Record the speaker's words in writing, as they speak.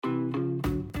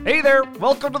Hey there,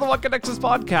 welcome to the What Connects Us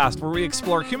podcast, where we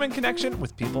explore human connection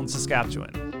with people in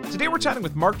Saskatchewan. Today we're chatting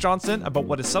with Mark Johnson about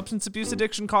what his substance abuse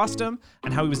addiction cost him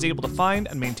and how he was able to find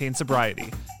and maintain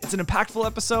sobriety. It's an impactful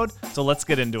episode, so let's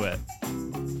get into it.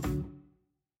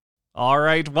 All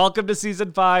right, welcome to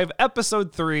Season 5,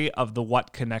 Episode 3 of the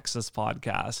What Connects Us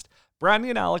podcast. Brandy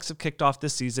and Alex have kicked off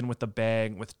this season with a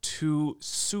bang with 2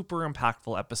 super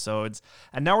impactful episodes.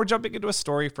 And now we're jumping into a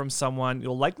story from someone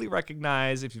you'll likely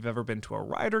recognize if you've ever been to a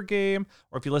Rider game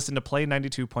or if you listen to Play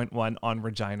 92.1 on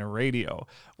Regina Radio.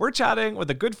 We're chatting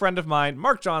with a good friend of mine,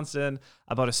 Mark Johnson,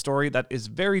 about a story that is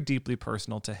very deeply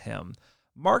personal to him.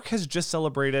 Mark has just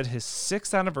celebrated his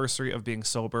 6th anniversary of being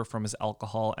sober from his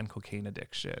alcohol and cocaine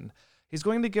addiction. He's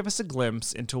going to give us a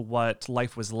glimpse into what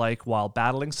life was like while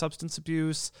battling substance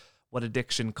abuse, what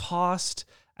addiction cost,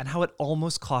 and how it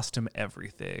almost cost him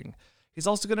everything. He's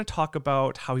also going to talk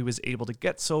about how he was able to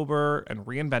get sober and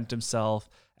reinvent himself,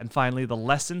 and finally the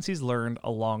lessons he's learned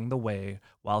along the way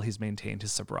while he's maintained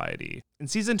his sobriety. In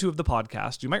Season 2 of the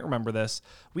podcast, you might remember this,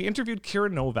 we interviewed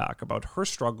Kira Novak about her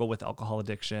struggle with alcohol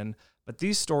addiction, but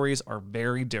these stories are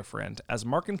very different, as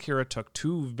Mark and Kira took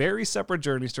 2 very separate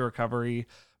journeys to recovery.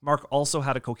 Mark also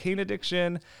had a cocaine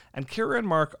addiction, and Kira and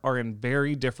Mark are in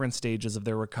very different stages of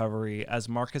their recovery, as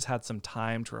Mark has had some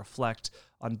time to reflect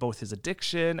on both his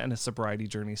addiction and his sobriety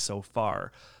journey so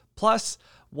far. Plus,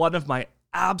 one of my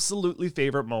absolutely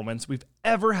favorite moments we've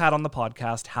ever had on the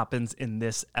podcast happens in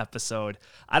this episode.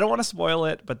 I don't want to spoil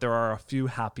it, but there are a few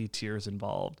happy tears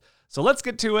involved. So let's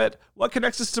get to it. What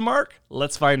connects us to Mark?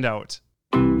 Let's find out.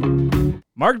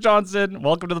 Mark Johnson,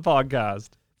 welcome to the podcast.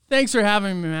 Thanks for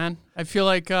having me, man. I feel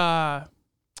like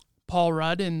Paul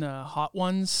Rudd in the Hot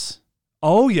Ones.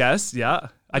 Oh, yes. Yeah.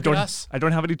 I don't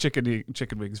have any chicken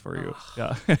wings for you.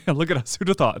 Yeah. Look at us. Who'd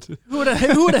have thought? Who would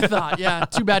have thought? Yeah.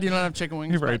 Too bad you don't have chicken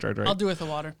wings. Right. I'll do it with the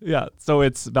water. Yeah. So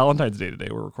it's Valentine's Day today.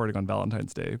 We're recording on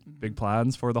Valentine's Day. Big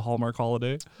plans for the Hallmark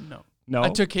holiday? No. I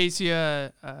took Casey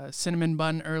a cinnamon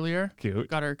bun earlier. Cute.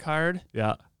 Got her card.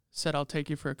 Yeah. Said I'll take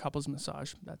you for a couple's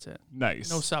massage. That's it. Nice.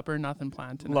 No supper, nothing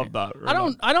planned tonight. Love that.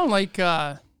 I don't like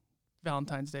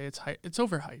Valentine's Day. It's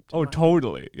overhyped. Oh,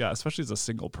 totally. Yeah, especially as a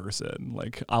single person.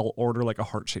 Like, I'll order like a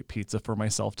heart-shaped pizza for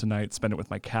myself tonight, spend it with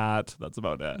my cat. That's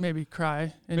about it. Maybe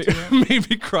cry into it.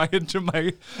 Maybe cry into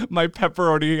my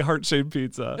pepperoni heart-shaped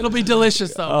pizza. It'll be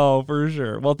delicious, though. Oh, for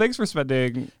sure. Well, thanks for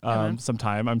spending some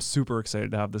time. I'm super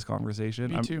excited to have this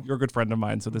conversation. Me too. You're a good friend of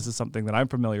mine, so this is something that I'm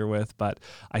familiar with, but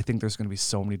I think there's going to be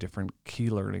so many different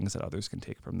key learnings that others can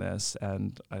take from this,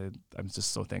 and I'm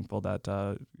just so thankful that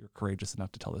you're courageous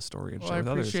enough to tell this story and share with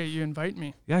others. I appreciate you inviting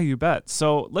me. Yeah, you bet.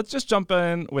 So let's just jump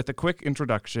in with a quick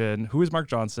introduction. Who is Mark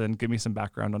Johnson? Give me some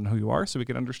background on who you are so we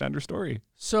can understand your story.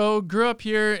 So grew up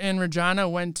here in Regina,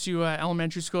 went to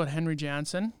elementary school at Henry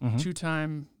Jansen,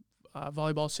 2-time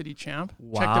volleyball city champ.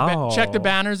 Wow. Check the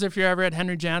banners if you're ever at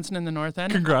Henry Jansen in the North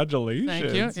End. Congratulations.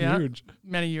 Thank you. Huge.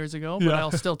 Many years ago, but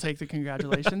I'll still take the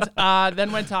congratulations.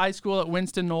 Then went to high school at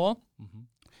Winston Knoll.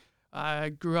 I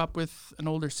grew up with an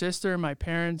older sister. My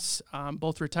parents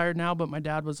both retired now, but my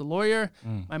dad was a lawyer.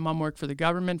 My mom worked for the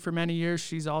government for many years.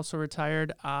 She's also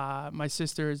retired. My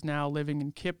sister is now living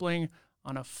in Kipling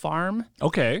on a farm.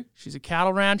 Okay. She's a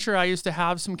cattle rancher. I used to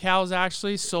have some cows,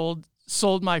 actually. Sold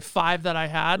my 5 that I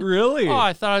had. Really? Oh,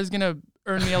 I thought I was going to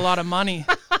earn me a lot of money.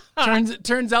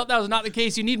 Turns out that was not the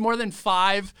case. You need more than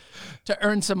 5 to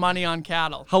earn some money on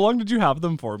cattle. How long did you have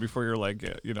them for before you're like,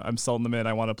 I'm selling them in.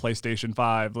 I want a PlayStation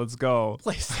 5. Let's go.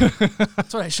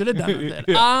 That's what I should have done with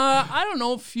it. I don't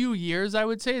know, a few years, I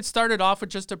would say. It started off with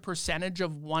just a percentage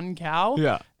of 1 cow.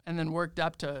 Yeah. And then worked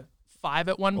up to 5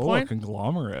 at one Oh, point. a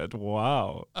conglomerate.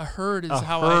 Wow. A herd is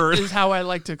how I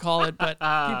like to call it. But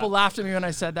people laughed at me when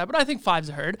I said that. But I think 5's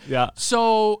a herd. Yeah.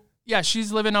 So yeah,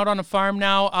 she's living out on a farm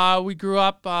now. We grew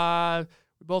up,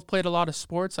 we both played a lot of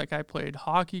sports. Like I played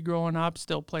hockey growing up,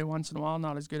 still play once in a while,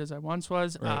 not as good as I once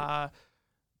was. Right.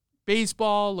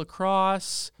 Baseball,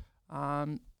 lacrosse,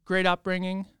 great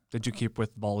upbringing. Did you keep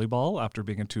with volleyball after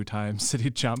being a 2-time city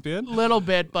champion? Little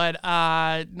bit, but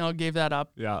no, gave that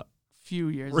up. Yeah. Few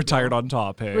years Retired ago. on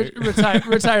top, hey?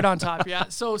 Retired on top, yeah.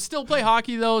 So still play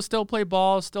hockey, though, still play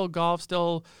ball, still golf,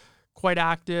 still quite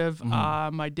active.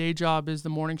 My day job is the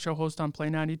morning show host on Play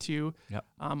 92. Yep.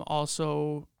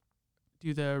 Also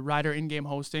do the Rider in-game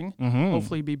hosting.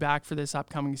 Hopefully be back for this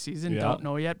upcoming season. Yeah. Don't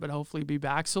know yet, but hopefully be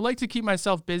back. So like to keep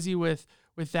myself busy with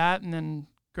that, and then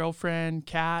girlfriend,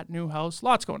 cat, new house,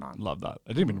 lots going on. Love that.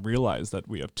 I didn't even realize that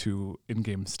we have 2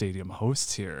 in-game stadium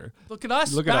hosts here. Look at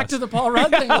us. Look at back us. to the Paul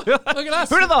Rudd thing. Look at us.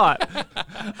 Who'd have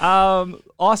thought?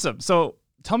 Awesome. So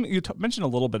tell me, you mentioned a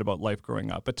little bit about life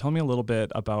growing up, but tell me a little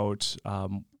bit about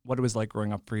what it was like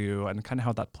growing up for you and kind of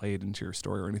how that played into your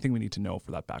story or anything we need to know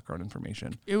for that background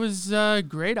information. It was a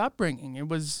great upbringing. It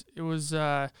was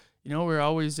we were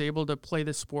always able to play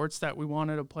the sports that we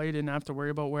wanted to play, didn't have to worry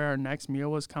about where our next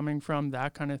meal was coming from,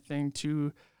 that kind of thing.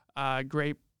 Two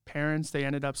great parents. They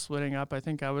ended up splitting up. I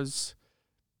think I was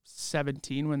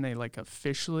 17 when they like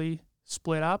officially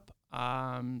split up.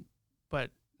 But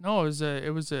no,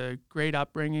 it was a great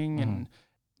upbringing, and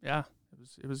yeah,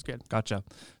 it was good. Gotcha.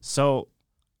 So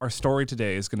our story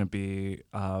today is going to be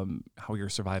how you're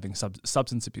surviving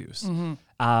substance abuse.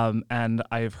 And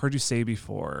I've heard you say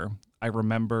before, I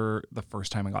remember the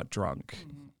first time I got drunk.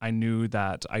 I knew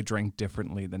that I drank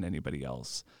differently than anybody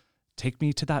else. Take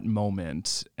me to that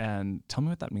moment and tell me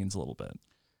what that means a little bit.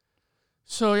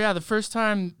 So yeah, the first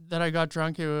time that I got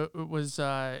drunk, it was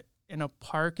in a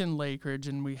park in Lakeridge,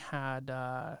 and we had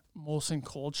Molson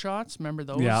Cold Shots. Remember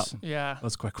those? Yeah.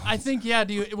 Those quick ones. I think,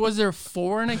 was there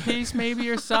 4 in a case maybe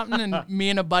or something? And me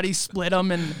and a buddy split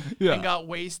them and got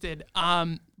wasted.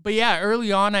 But yeah,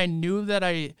 early on, I knew that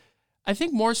I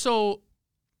think more so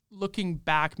looking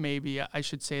back, maybe I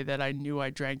should say that I knew I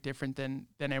drank different than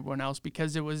everyone else,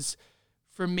 because it was,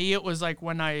 for me, it was like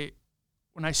when I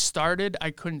started,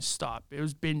 I couldn't stop. It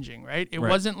was binging, right? It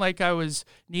wasn't like I was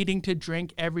needing to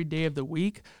drink every day of the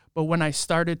week, but when I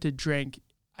started to drink,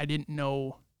 I didn't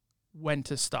know when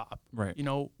to stop. Right.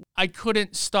 I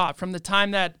couldn't stop. From the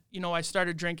time that, I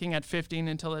started drinking at 15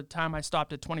 until the time I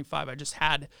stopped at 25, I just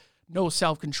had no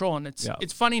self-control. And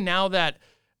it's funny now that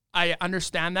I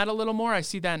understand that a little more. I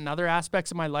see that in other aspects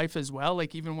of my life as well.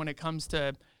 Like even when it comes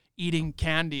to eating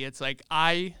candy, it's like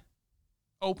I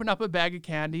open up a bag of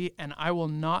candy and I will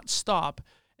not stop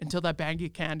until that bag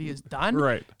of candy is done.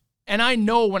 Right. And I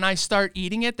know when I start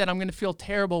eating it that I'm going to feel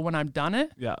terrible when I'm done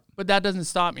it. Yeah. But that doesn't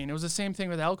stop me. And it was the same thing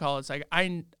with alcohol. It's like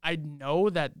I know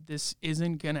that this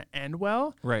isn't going to end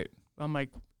well. Right. I'm like,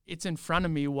 it's in front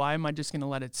of me. Why am I just going to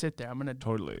let it sit there? I'm going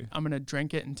to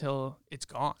drink it until it's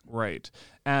gone. Right.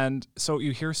 And so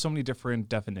you hear so many different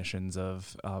definitions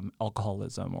of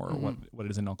alcoholism or what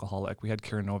is an alcoholic. We had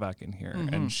Karen Novak in here,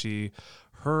 and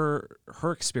her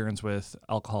experience with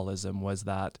alcoholism was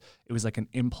that it was like an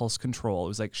impulse control. It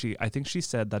was like I think she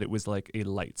said that it was like a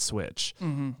light switch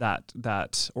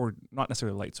that or not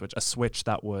necessarily a light switch, a switch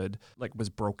that was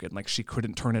broken. Like she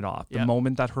couldn't turn it off. The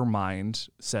moment that her mind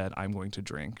said, I'm going to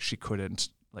drink, she couldn't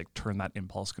like turn that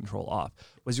impulse control off.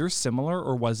 Was yours similar,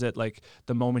 or was it like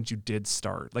the moment you did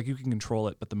start, like you can control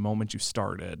it, but the moment you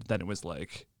started, then it was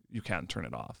like you can't turn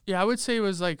it off? Yeah, I would say it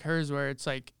was like hers, where it's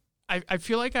like I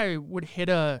feel like I would hit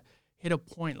a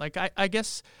point. Like I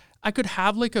guess I could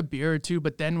have like a beer or two,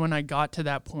 but then when I got to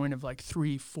that point of like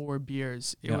 3-4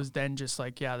 beers, it was then just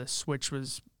like, the switch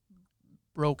was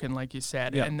broken, like you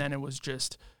said. And then it was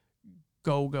just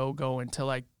go until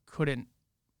I couldn't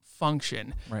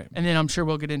function. Right. And then I'm sure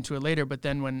we'll get into it later, but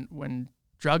then when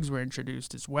drugs were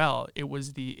introduced as well, it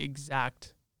was the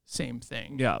exact same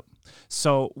thing. Yeah.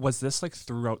 So was this like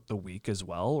throughout the week as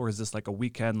well, or is this like a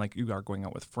weekend, like you are going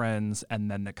out with friends and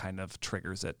then that kind of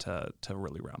triggers it to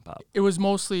really ramp up? It was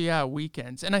mostly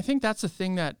weekends. And I think that's the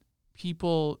thing that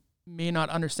people may not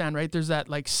understand, right? There's that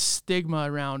like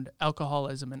stigma around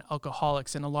alcoholism and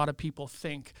alcoholics, and a lot of people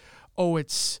think, oh,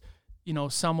 it's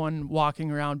someone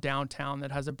walking around downtown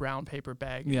that has a brown paper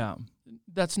bag. Yeah.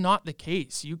 That's not the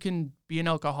case. You can be an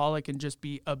alcoholic and just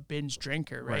be a binge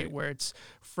drinker, right? Where it's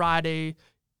Friday,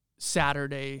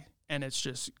 Saturday, and it's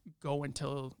just go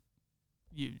until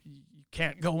you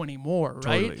can't go anymore,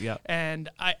 right? Totally, yeah. And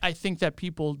I think that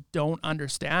people don't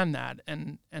understand that.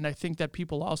 And I think that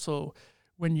people also,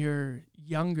 when you're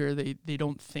younger, they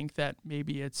don't think that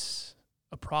maybe it's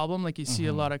a problem. Like you see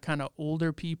a lot of kind of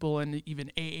older people and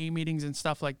even AA meetings and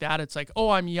stuff like that. It's like, oh,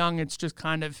 I'm young. It's just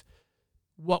kind of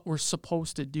what we're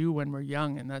supposed to do when we're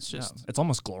young. And that's just, it's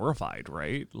almost glorified,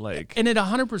 right? Like, and it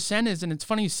 100% is. And it's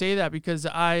funny you say that, because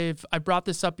I brought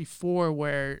this up before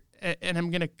where, and I'm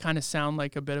going to kind of sound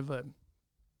like a bit of a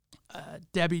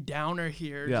Debbie Downer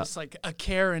here, just like a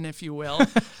Karen, if you will.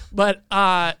 But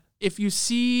if you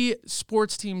see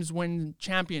sports teams win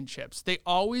championships,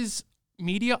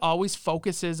 media always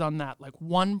focuses on that, like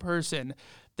one person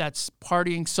that's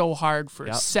partying so hard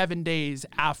for 7 days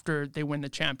after they win the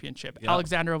championship.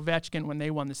 Alexander Ovechkin, when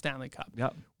they won the Stanley Cup.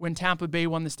 When Tampa Bay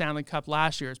won the Stanley Cup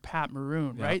last year, it's Pat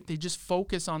Maroon, right? They just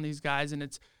focus on these guys, and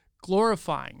it's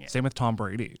glorifying it. Same with Tom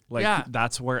Brady. Like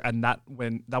that's where, and that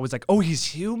when that was like, oh, he's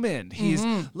human. He's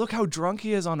look how drunk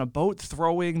he is on a boat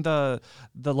throwing the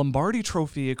Lombardi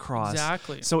trophy across.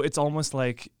 Exactly. So it's almost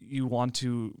like you want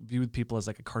to view people as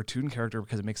like a cartoon character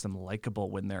because it makes them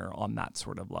likable when they're on that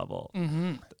sort of level.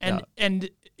 Mm-hmm. And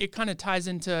it kind of ties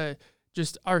into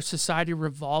just our society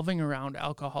revolving around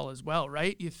alcohol as well,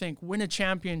 right? You think win a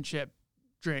championship,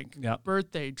 drink,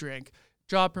 birthday drink,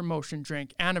 job promotion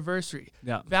drink, anniversary,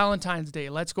 Valentine's Day,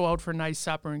 let's go out for a nice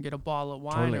supper and get a bottle of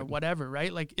wine or whatever,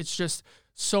 right? Like it's just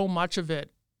so much of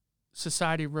it,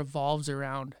 society revolves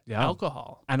around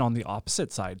alcohol. And on the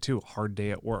opposite side too, hard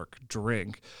day at work,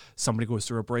 drink. Somebody goes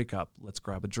through a breakup, let's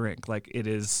grab a drink. Like it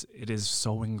is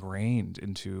so ingrained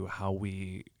into how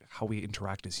we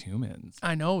interact as humans.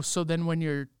 I know. So then when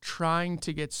you're trying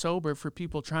to get sober, for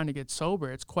people trying to get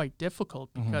sober, it's quite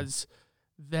difficult because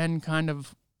then kind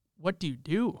of what do you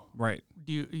do? Right.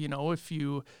 Do you, if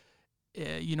you,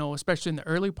 especially in the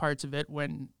early parts of it,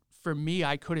 when for me,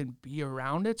 I couldn't be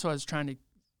around it. So I was trying to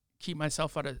keep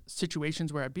myself out of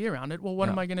situations where I'd be around it. Well, what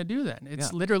am I going to do then?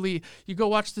 It's literally, you go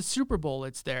watch the Super Bowl,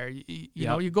 it's there. You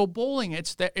know, you go bowling,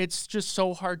 it's there. It's just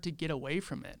so hard to get away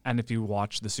from it. And if you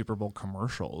watch the Super Bowl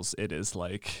commercials, it is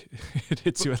like, it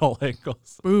hits you at all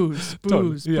angles. Booze.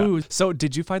 So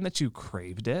did you find that you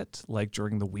craved it like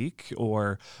during the week,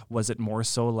 or was it more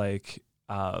so like,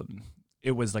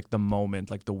 it was like the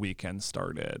moment, like the weekend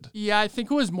started? Yeah, I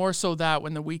think it was more so that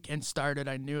when the weekend started,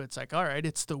 I knew it's like, all right,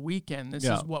 it's the weekend. This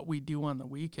is what we do on the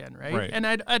weekend, right? And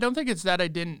I don't think it's that I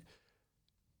didn't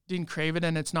crave it,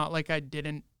 and it's not like I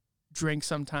didn't drink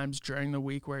sometimes during the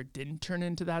week where it didn't turn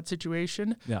into that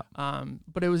situation. Yeah.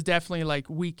 But it was definitely like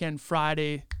weekend,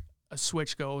 Friday, a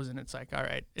switch goes, and it's like, all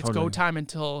right, it's go time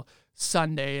until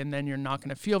Sunday, and then you're not going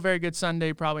to feel very good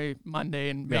Sunday, probably Monday,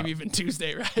 and maybe even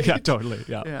Tuesday, right? Yeah, totally.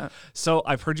 Yeah. So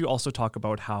I've heard you also talk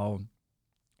about how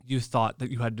you thought that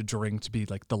you had to drink to be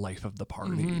like the life of the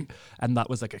party, and that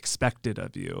was like expected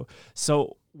of you.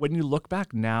 So when you look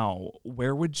back now,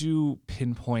 where would you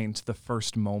pinpoint the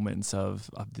first moments of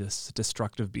this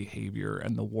destructive behavior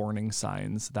and the warning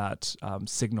signs that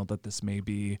signal that this may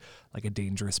be like a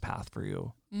dangerous path for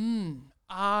you?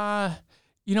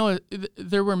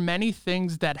 There were many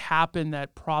things that happened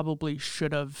that probably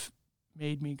should have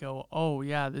made me go, oh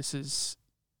yeah, this is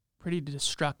pretty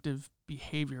destructive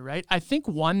behavior, right? I think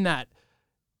one that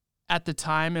at the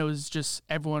time it was just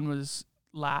everyone was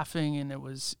laughing and it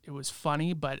was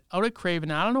funny, but out at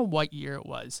Craven, I don't know what year it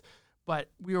was, but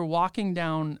we were walking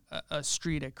down a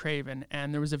street at Craven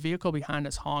and there was a vehicle behind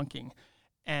us honking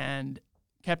and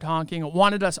kept honking. It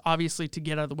wanted us obviously to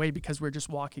get out of the way because we're just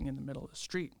walking in the middle of the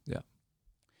street. Yeah.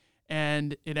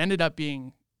 And it ended up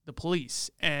being the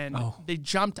police, and they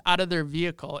jumped out of their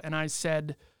vehicle, and I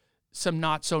said some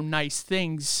not so nice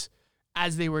things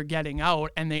as they were getting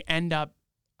out, and they end up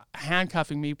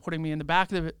handcuffing me, putting me in the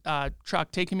back of the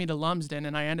truck, taking me to Lumsden,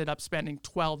 and I ended up spending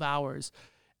 12 hours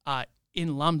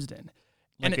in Lumsden.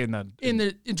 Like and in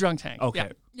the drunk tank.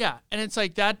 Okay. Yeah. And it's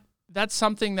like that's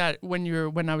something that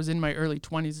when I was in my early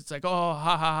 20s, it's like, oh,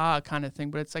 ha, ha, ha kind of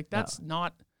thing. But it's like, that's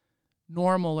not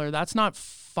normal, or that's not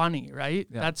funny, right?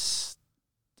 Yeah. That's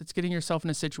getting yourself in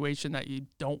a situation that you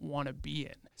don't want to be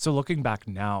in. So looking back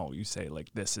now, you say like,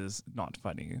 this is not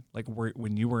funny. Like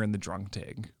when you were in the drunk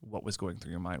tank, what was going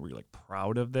through your mind? Were you like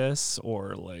proud of this,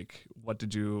 or like what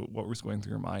was going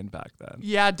through your mind back then?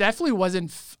 Yeah, definitely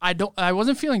wasn't. I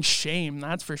wasn't feeling shame.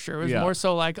 That's for sure. It was more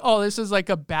so like, oh, this is like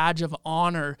a badge of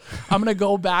honor. I'm going to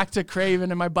go back to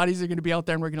Craven and my buddies are going to be out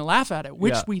there and we're going to laugh at it,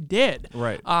 which we did.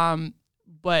 Right.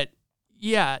 But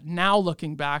yeah, now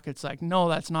looking back, it's like, no,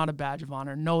 that's not a badge of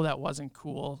honor. No, that wasn't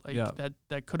cool. Like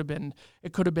that could have been,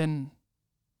 it could have been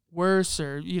worse,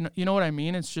 or, you know what I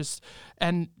mean? It's just,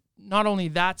 and not only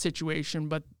that situation,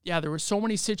 but yeah, there were so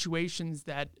many situations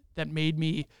that made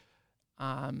me,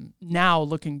 now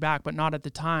looking back, but not at the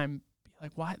time, be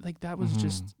like, why? Like that was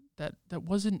just, that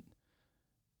wasn't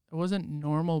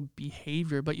normal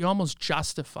behavior, but you almost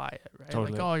justify it, right?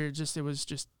 Totally. Like, oh,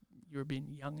 you were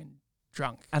being young and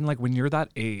drunk. And like when you're that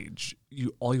age,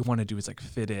 all you want to do is like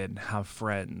fit in, have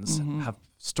friends, have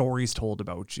stories told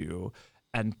about you.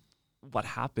 And what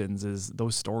happens is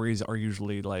those stories are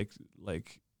usually like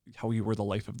how you were the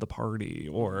life of the party,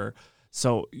 or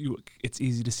so it's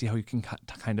easy to see how you can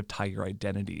kind of tie your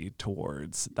identity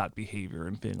towards that behavior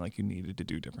and feeling like you needed to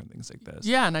do different things like this.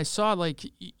 Yeah, and I saw like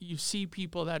you see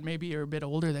people that maybe are a bit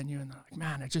older than you, and they're like,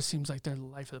 man, it just seems like they're the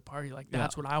life of the party. Like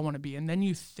that's what I want to be. And then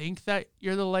you think that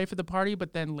you're the life of the party,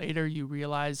 but then later you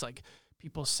realize like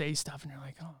people say stuff, and you're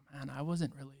like, oh man, I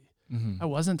wasn't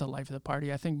the life of the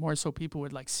party. I think more so people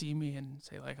would like see me and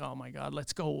say like, oh my God,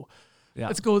 let's go. Yeah.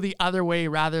 Let's go the other way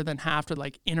rather than have to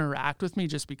like interact with me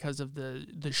just because of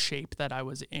the shape that I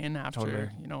was in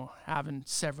after, having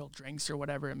several drinks or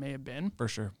whatever it may have been. For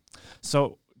sure.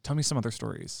 So tell me some other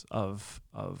stories of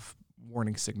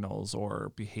warning signals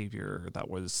or behavior that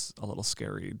was a little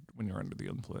scary when you were under the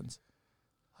influence?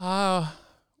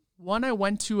 One, I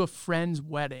went to a friend's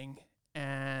wedding,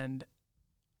 and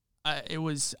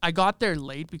I got there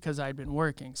late because I'd been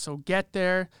working. So get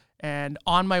there, and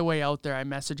on my way out there, I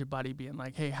message a buddy being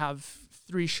like, hey, have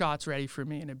 3 shots ready for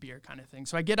me and a beer kind of thing.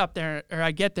 So I get there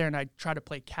and I try to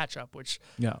play catch up, which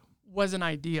wasn't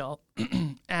ideal.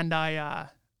 And I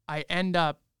end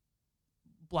up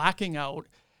blacking out,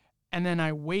 and then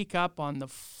I wake up on the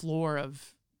floor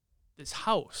of this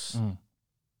house,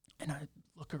 and I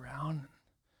look around.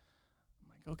 I'm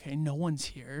like, okay, no one's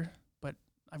here, but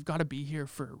I've got to be here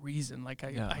for a reason. Like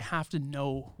I have to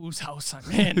know whose house I'm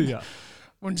in. Yeah.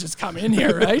 Wouldn't just come in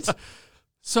here, right?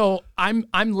 So I'm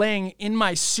laying in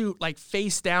my suit, like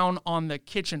face down on the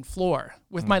kitchen floor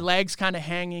with my legs kind of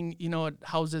hanging. You know, at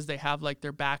houses they have like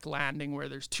their back landing where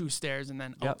there's 2 stairs and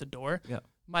then out the door. Yeah.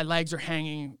 My legs are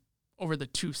hanging over the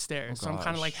 2 stairs. So I'm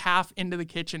kind of like half into the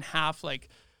kitchen, half like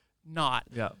not.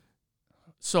 Yeah.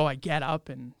 So I get up,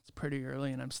 and it's pretty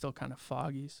early and I'm still kind of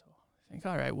foggy. So I think,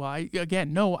 all right, well, I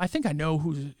think I know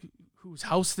whose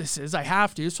house this is. I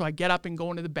have to. So I get up and go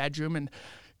into the bedroom and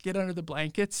get under the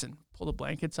blankets and pull the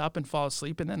blankets up and fall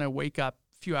asleep. And then I wake up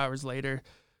a few hours later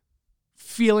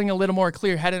feeling a little more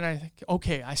clear-headed. And I think,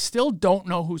 okay, I still don't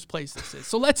know whose place this is.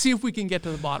 So let's see if we can get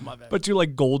to the bottom of it. But you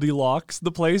like Goldilocks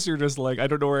the place? You're just like, I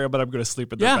don't know where I am, but I'm going to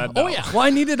sleep in the bed now. Oh, yeah. Well, I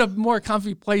needed a more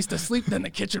comfy place to sleep than the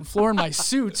kitchen floor in my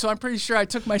suit. So I'm pretty sure I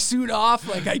took my suit off.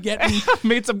 Like I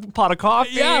made some pot of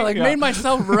coffee. Made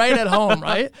myself right at home,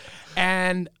 right?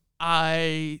 And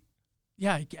I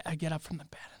get up from the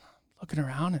bed and I'm looking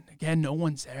around, and again, no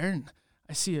one's there, and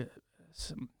I see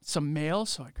some mail,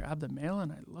 so I grab the mail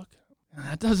and I look, and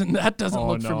that doesn't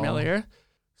look familiar.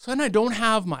 So then I don't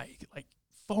have my like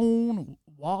phone,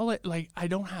 wallet, like I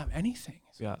don't have anything.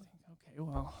 So I think, okay,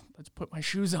 well, let's put my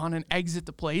shoes on and exit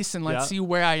the place and let's see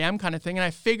where I am, kind of thing. And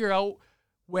I figure out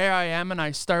where I am, and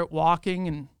I start walking,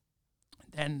 and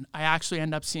then I actually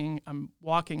end up seeing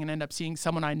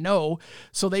someone I know.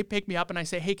 So they pick me up and I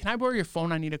say, hey, can I borrow your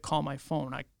phone? I need to call my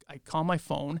phone. I call my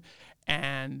phone,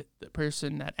 and the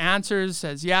person that answers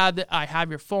says, yeah, I have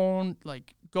your phone.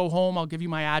 Like, go home. I'll give you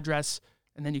my address,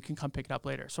 and then you can come pick it up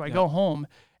later. So I go home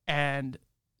and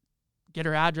get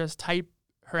her address, type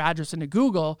her address into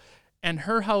Google, and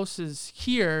her house is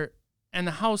here, and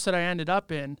the house that I ended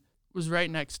up in was right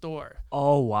next door.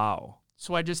 Oh, wow.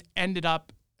 So I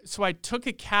took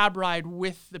a cab ride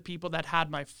with the people that had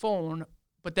my phone,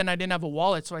 but then I didn't have a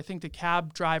wallet. So I think the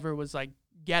cab driver was like,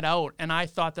 get out. And I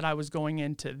thought that I was going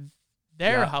into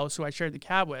their house, who I shared the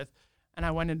cab with. And I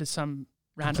went into some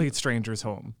complete stranger's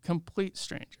home. Complete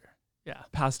stranger. Yeah.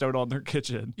 Passed out on their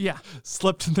kitchen. Yeah.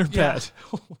 Slept in their bed.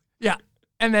 Yeah.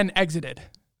 And then exited.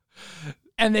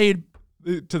 And they,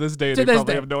 to this day, they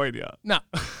probably have no idea. No.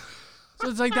 So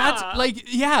it's like, that's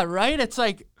like, yeah, right? It's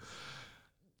like,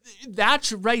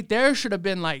 that right there should have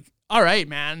been like, all right,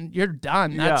 man, you're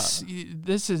done.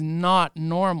 This is not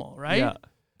normal, right? Yeah.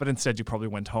 But instead you probably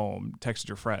went home, texted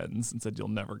your friends and said, you'll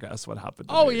never guess what happened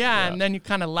to me. Yeah. And then you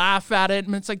kind of laugh at it.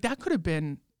 And it's like, that could have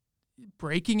been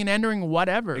breaking and entering,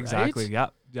 whatever. Exactly. Right?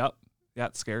 Yep. Yeah.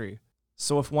 It's scary.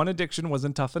 So if one addiction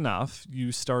wasn't tough enough,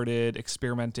 you started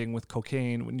experimenting with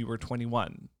cocaine when you were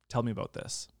 21. Tell me about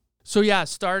this. So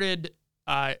started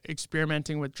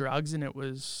experimenting with drugs, and it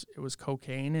was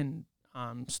cocaine, and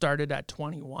started at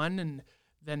 21, and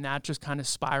then that just kind of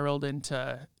spiraled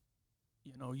into,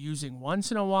 using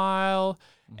once in a while,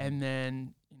 and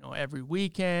then, every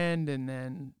weekend, and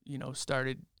then,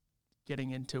 started getting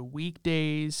into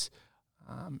weekdays.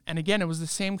 And again, it was the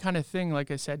same kind of thing,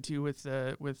 like I said to you, with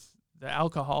the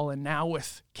alcohol, and now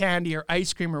with candy or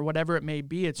ice cream or whatever it may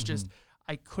be. It's just,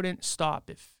 I couldn't stop.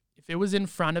 If it was in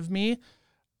front of me,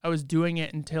 I was doing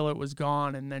it until it was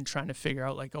gone, and then trying to figure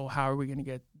out like, oh, how are we going to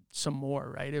get some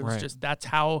more, right? It was just, that's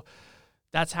how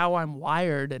I'm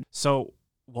wired. And so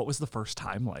what was the first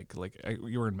time like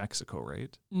you were in Mexico,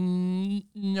 right?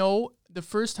 No, the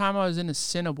first time I was in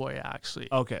Assiniboia, actually.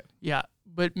 Okay. Yeah,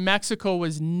 but Mexico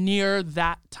was near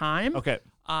that time. Okay.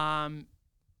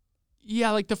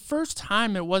 Like the first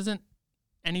time, it wasn't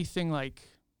anything like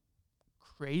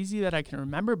crazy that I can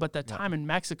remember, but that time in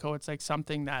Mexico, it's like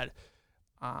something that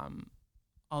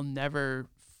I'll never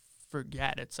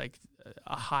forget. It's like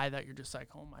a high that you're just like,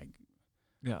 oh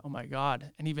my God.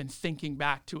 And even thinking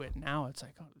back to it now, it's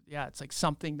like, it's like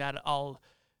something that I'll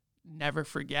never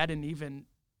forget. And even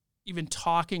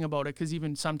talking about it, because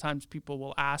even sometimes people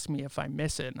will ask me if I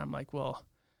miss it, and I'm like, well,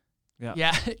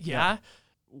 yeah.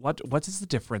 What is the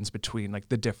difference between like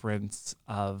the difference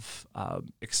of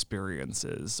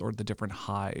experiences, or the different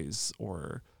highs,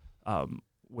 or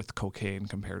with cocaine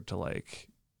compared to like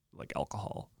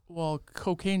alcohol? Well,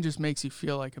 cocaine just makes you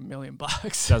feel like $1 million.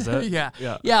 Does it?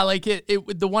 Yeah. Like it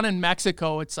the one in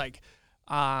Mexico, it's like,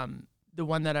 the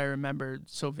one that I remember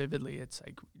so vividly, it's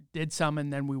like did some,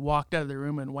 and then we walked out of the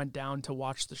room and went down to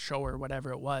watch the show or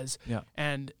whatever it was. Yeah.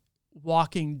 And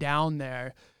walking down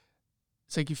there,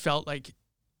 it's like you felt like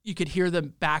you could hear the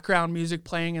background music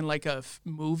playing in like a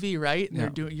movie, right?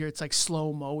 And it's like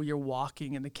slow mo. You're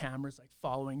walking and the camera's like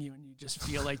following you, and you just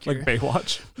feel like you're like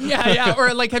Baywatch. Yeah.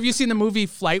 Or like, have you seen the movie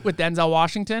Flight with Denzel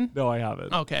Washington? No, I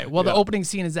haven't. Okay. Well, the opening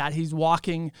scene is that he's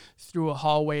walking through a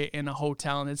hallway in a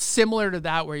hotel, and it's similar to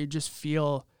that, where you just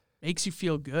makes you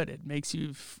feel good. It makes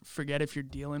you forget if you're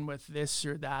dealing with this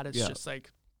or that. It's just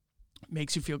like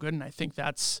makes you feel good, and I think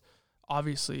that's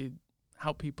obviously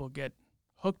how people get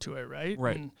hooked to it, right?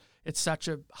 Right. And it's such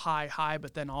a high,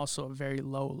 but then also a very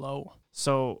low.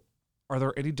 So are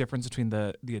there any difference between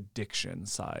the addiction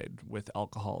side with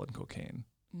alcohol and cocaine?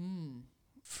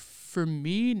 For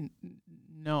me,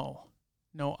 no,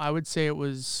 I would say it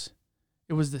was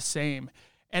the same.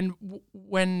 And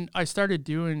when I started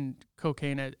doing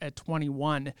cocaine at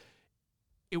 21,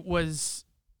 it was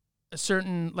a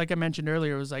certain, like I mentioned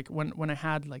earlier, it was like when I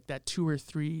had like that 2 or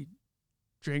 3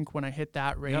 drink, when I hit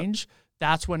that range,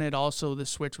 that's when it also, the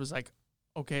switch was like,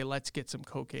 okay, let's get some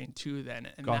cocaine too then.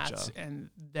 And Gotcha.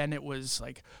 and then it was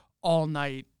like all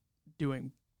night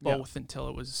doing both until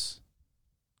it was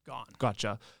gone.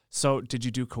 Gotcha. So did you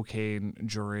do cocaine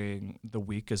during the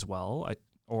week as well?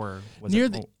 Or was near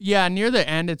it near the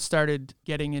end it started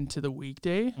getting into the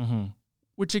weekday,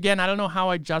 which again, I don't know how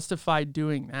I justified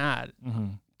doing that,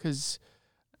 because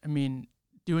I mean,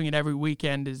 doing it every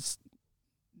weekend is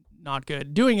not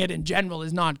good. Doing it in general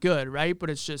is not good, right? But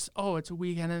it's just, it's a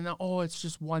weekend, and it's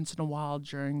just once in a while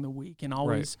during the week, and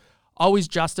always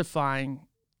justifying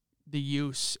the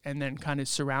use, and then kind of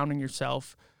surrounding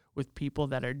yourself with people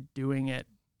that are doing it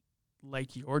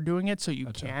like you're doing it, so you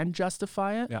can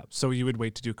justify it. Yeah. So you would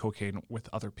wait to do cocaine with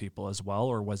other people as well,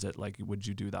 or was it like, would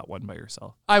you do that one by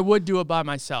yourself? I would do it by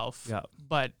myself. Yeah.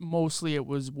 But mostly it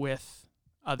was with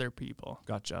other people.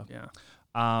 Gotcha.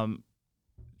 Yeah.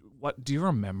 What do you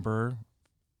remember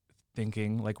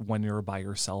thinking, like, when you were by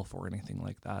yourself or anything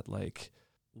like that? Like,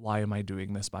 why am I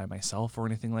doing this by myself or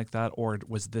anything like that? Or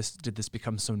did this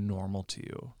become so normal to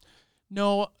you?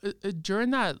 No, during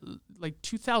that, like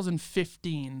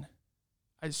 2015,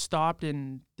 I stopped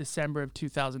in December of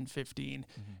 2015.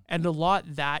 And a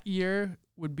lot that year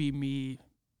would be me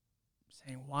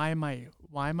saying, why am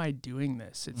I doing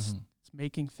this? It's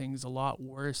making things a lot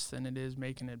worse than it is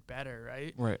making it better,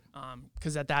 right? Right.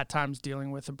 Because at that time,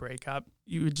 dealing with a breakup,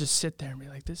 you would just sit there and be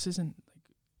like, this isn't,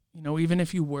 like, even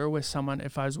if you were with someone,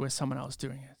 if I was with someone else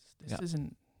doing it, this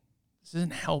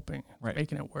isn't helping. It's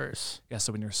making it worse. Yeah.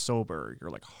 So when you're sober,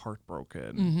 you're like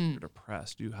heartbroken, you're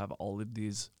depressed, you have all of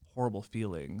these horrible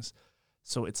feelings.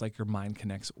 So it's like your mind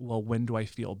connects, well, when do I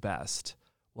feel best?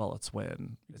 Well, it's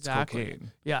when it's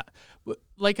cocaine. Yeah. But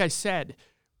like I said,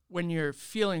 when you're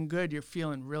feeling good, you're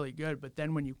feeling really good. But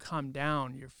then when you come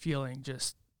down, you're feeling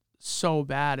just so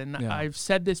bad. And I've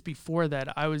said this before,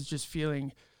 that I was just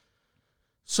feeling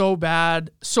so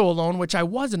bad, so alone, which I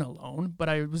wasn't alone, but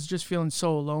I was just feeling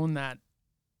so alone that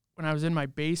when I was in my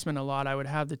basement a lot, I would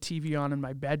have the TV on in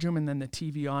my bedroom, and then the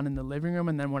TV on in the living room.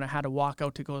 And then when I had to walk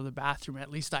out to go to the bathroom, at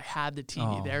least I had the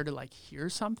TV there to like hear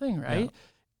something, right?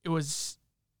 It was,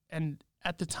 and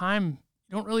at the time,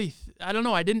 you don't really, I don't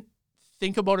know, I didn't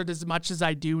think about it as much as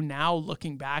I do now,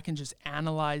 looking back and just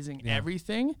analyzing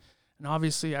everything. And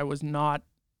obviously I was not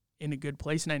in a good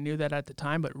place, and I knew that at the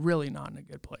time, but really not in a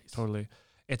good place. Totally.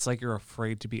 It's like you're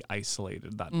afraid to be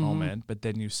isolated that moment, but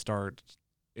then you start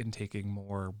intaking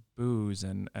more booze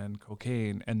and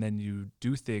cocaine, and then you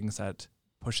do things that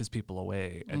pushes people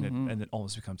away, and it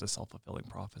almost becomes a self-fulfilling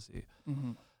prophecy.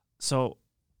 So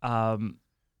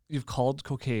you've called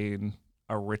cocaine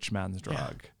a rich man's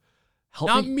drug.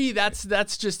 Not me.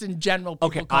 That's just in general.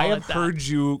 People call I have it that. heard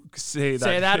you say that.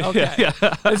 Say that? Okay.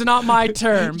 It's not my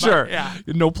term. Sure.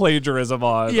 But No plagiarism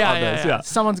on this. Yeah.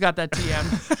 Someone's got that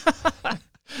TM.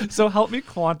 So help me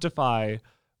quantify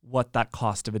what that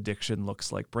cost of addiction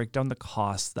looks like. Break down the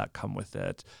costs that come with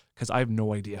it, because I have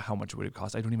no idea how much it would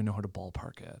cost. I don't even know how to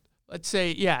ballpark it. Let's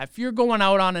say, if you're going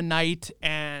out on a night,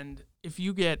 and if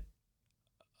you get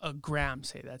a gram,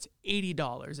 say that's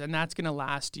 $80, and that's going to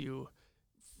last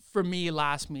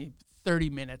me 30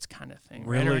 minutes kind of thing.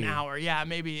 Really? Right? Or an hour. Yeah,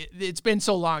 maybe it's been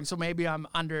so long, so maybe I'm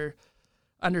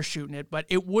undershooting it, but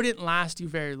it wouldn't last you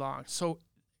very long. So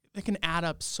it can add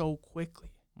up so quickly.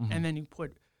 And then you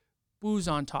put booze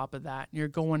on top of that, and you're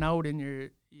going out, and you're,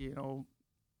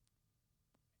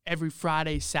 every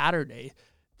Friday, Saturday,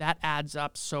 that adds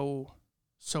up so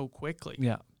quickly.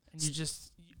 Yeah. And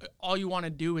all you want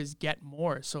to do is get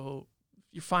more. So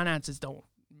your finances don't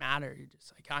matter. You're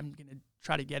just like, I'm going to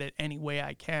try to get it any way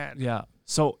I can. Yeah.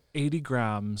 So 80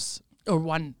 grams. Or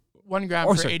one gram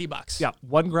for $80. Yeah.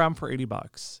 1 gram for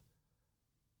 $80.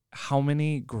 How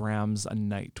many grams a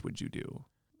night would you do?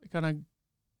 Like on a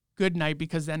good night,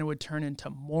 because then it would turn into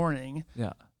morning.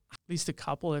 Yeah. At least a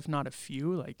couple, if not a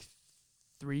few, like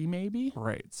 3 maybe.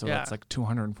 Right. So Yeah. that's like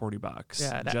 $240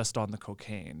 Yeah, just on the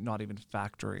cocaine, not even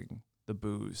factoring the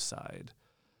booze side.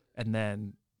 And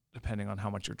then depending on how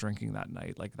much you're drinking that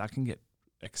night, like that can get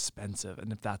expensive.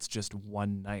 And if that's just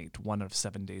one night, 1 of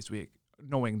 7 days a week,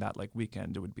 knowing that like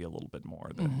weekend, it would be a little bit more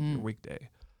than your weekday.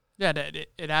 Yeah,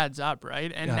 it adds up,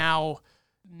 right? And Yeah.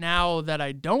 now that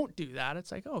I don't do that,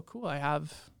 it's like, oh, cool, I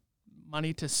have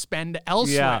money to spend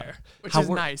elsewhere, which is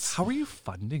nice. How were you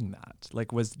funding that?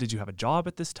 Like, did you have a job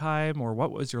at this time, or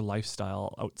what was your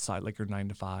lifestyle outside, like your 9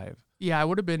 to 5? Yeah, I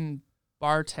would have been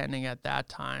bartending at that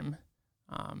time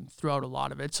throughout a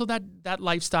lot of it. So that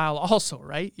lifestyle also,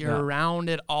 right? You're around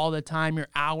it all the time. Your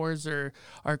hours are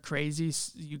crazy.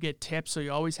 You get tips, so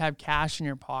you always have cash in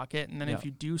your pocket. And then if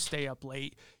you do stay up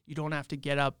late, you don't have to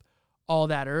get up all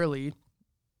that early.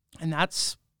 And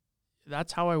that's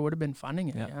how I would have been funding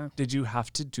it. Yeah. Did you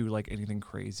have to do like anything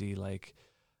crazy, like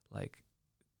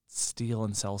steal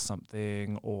and sell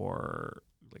something, or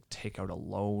like take out a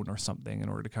loan or something in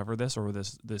order to cover this, or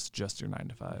was this just your 9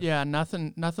 to 5? Yeah,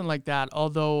 nothing like that.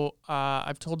 Although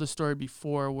I've told the story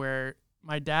before where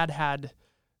my dad had,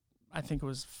 I think it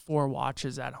was 4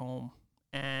 watches at home,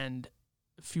 and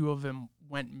a few of them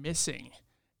went missing,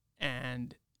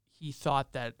 and he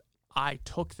thought that I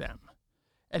took them,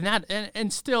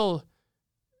 and still.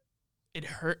 It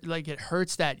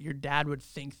hurts that your dad would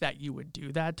think that you would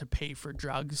do that to pay for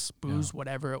drugs, booze,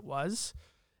 whatever it was.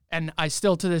 And I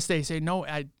still to this day say, no,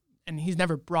 and he's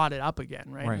never brought it up again,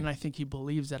 right? And I think he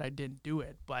believes that I didn't do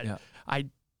it, but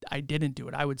I didn't do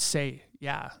it. I would say,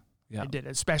 I did,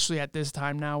 especially at this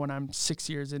time now when I'm 6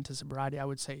 years into sobriety. I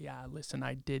would say, listen,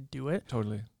 I did do it.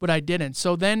 Totally. But I didn't.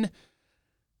 So then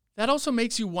that also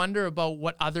makes you wonder about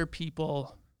what other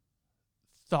people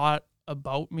thought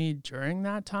about me during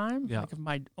that time. Yeah. Like if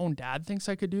my own dad thinks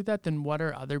I could do that, then what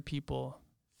are other people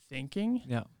thinking?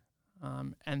 Yeah.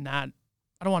 And that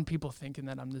I don't want people thinking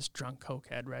that I'm this drunk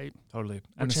cokehead, right? Totally.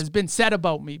 Which has been said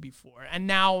about me before. And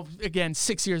now, again,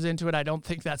 6 years into it, I don't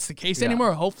think that's the case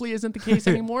anymore. Hopefully isn't the case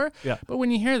anymore. But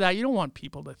when you hear that, you don't want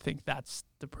people to think that's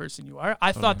the person you are.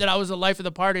 I thought that I was the life of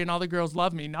the party and all the girls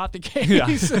love me. Not the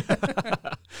case.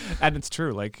 And it's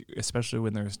true, like, especially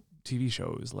when there's TV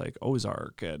shows like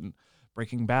Ozark and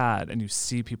Breaking Bad, and you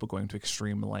see people going to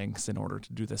extreme lengths in order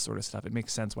to do this sort of stuff. It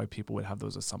makes sense why people would have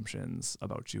those assumptions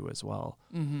about you as well.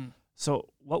 Mm-hmm. So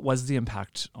what was the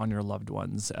impact on your loved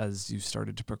ones as you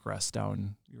started to progress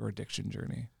down your addiction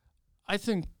journey? I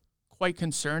think quite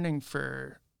concerning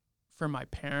for my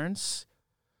parents.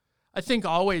 I think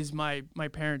always my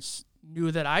parents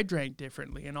knew that I drank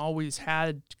differently and always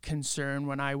had concern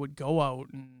when I would go out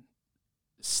and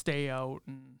stay out.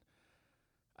 And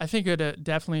I think it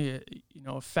definitely,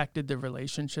 affected the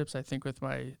relationships, I think, with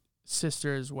my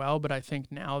sister as well. But I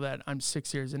think now that I'm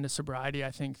 6 years into sobriety,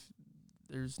 I think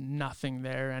there's nothing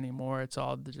there anymore. It's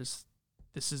all just,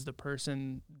 this is the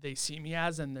person they see me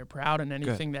as, and they're proud. And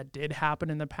anything that did happen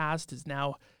in the past is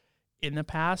now in the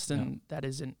past. And that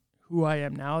isn't who I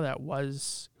am now. That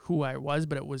was who I was,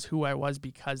 but it was who I was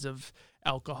because of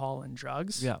alcohol and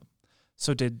drugs. Yeah.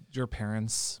 So did your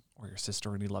parents or your sister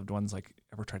or any loved ones like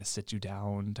ever try to sit you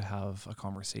down to have a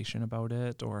conversation about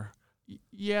it, or?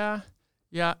 Yeah.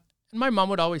 And my mom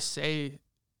would always say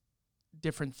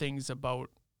different things about,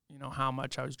 how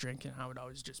much I was drinking. I would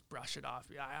always just brush it off.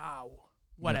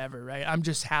 Whatever, right? I'm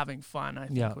just having fun, I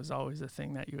think was always the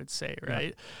thing that you would say,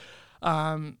 right?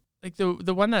 Like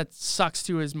the one that sucks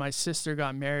too is my sister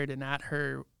got married, and at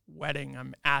her wedding,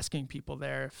 I'm asking people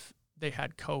there if they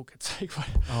had Coke. It's like, what?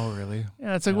 Oh, really?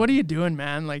 Yeah, it's like, what are you doing,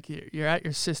 man? Like, you're at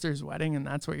your sister's wedding, and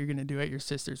that's what you're going to do at your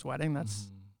sister's wedding? That's.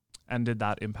 And did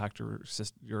that impact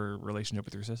your relationship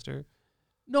with your sister?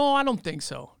 No, I don't think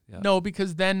so. Yeah. No,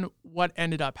 because then what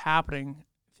ended up happening,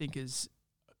 I think, is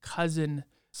a cousin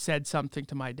said something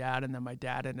to my dad, and then my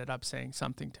dad ended up saying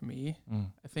something to me,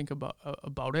 I think,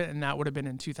 about it. And that would have been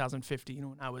in 2015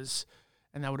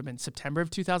 and that would have been September of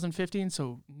 2015,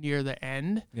 so near the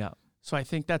end. Yeah. So I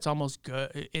think that's almost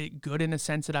good in a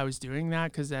sense that I was doing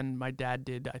that, because then my dad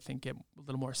did, I think, get a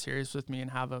little more serious with me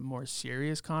and have a more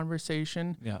serious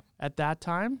conversation at that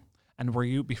time. And were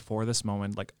you, before this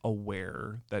moment, like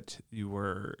aware that you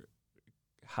were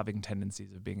having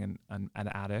tendencies of being an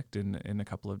addict in a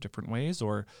couple of different ways,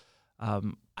 or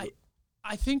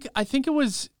I think it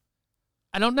was,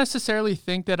 I don't necessarily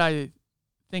think that I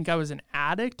was an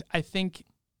addict. I think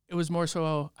it was more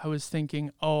so I was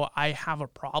thinking, oh, I have a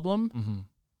problem,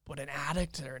 but an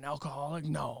addict or an alcoholic,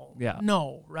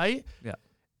 no, right? Yeah.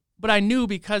 But I knew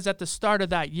because at the start of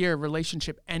that year,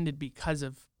 relationship ended because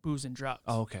of booze and drugs.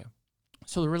 Oh, okay.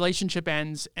 So the relationship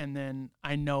ends, and then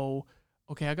I know,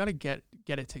 okay, I got to get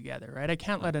it together, right? I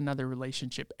can't let another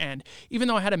relationship end. Even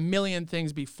though I had a million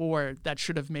things before that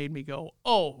should have made me go,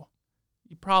 oh,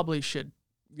 you probably should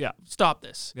stop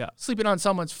this. Yeah. Sleeping on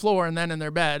someone's floor and then in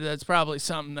their bed, that's probably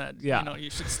something that you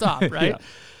should stop, right?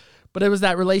 But it was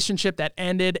that relationship that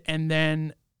ended, and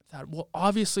then I thought, well,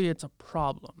 obviously it's a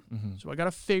problem. So I got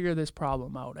to figure this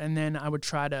problem out. And then I would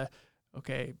try to,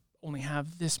 okay, only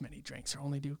have this many drinks or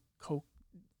only do Coke,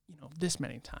 this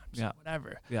many times,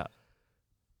 whatever. Yeah.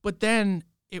 But then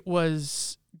it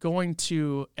was going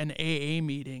to an AA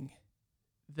meeting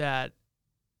that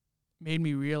made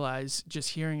me realize, just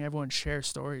hearing everyone share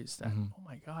stories, that, oh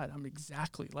my God, I'm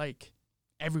exactly like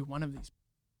every one of these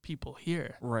people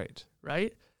here. Right.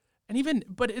 Right?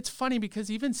 But it's funny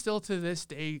because even still to this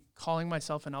day, calling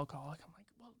myself an alcoholic, I'm like,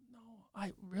 well, no,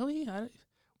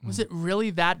 was it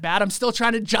really that bad? I'm still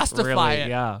trying to justify it.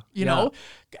 Yeah. You know?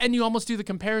 And you almost do the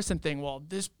comparison thing. Well,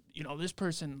 this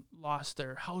person lost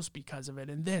their house because of it,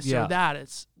 and this or that.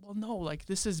 It's, well, no, like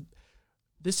this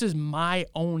is my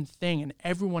own thing, and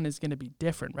everyone is going to be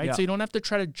different, right? Yeah. So you don't have to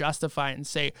try to justify it and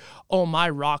say, oh, my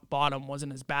rock bottom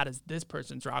wasn't as bad as this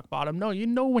person's rock bottom. No, you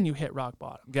know when you hit rock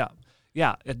bottom. Yeah.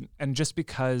 Yeah. And just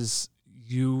because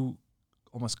you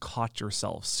almost caught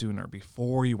yourself sooner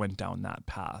before you went down that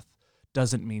path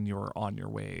doesn't mean you're on your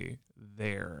way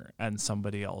there. And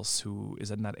somebody else who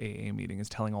is in that AA meeting is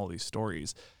telling all these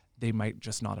stories. They might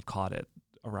just not have caught it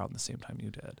around the same time you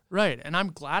did. Right. And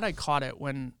I'm glad I caught it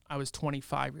when I was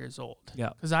 25 years old.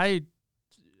 Yeah. Because I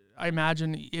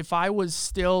imagine if I was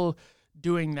still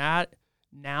doing that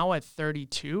now at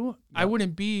 32, I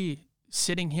wouldn't be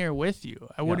sitting here with you.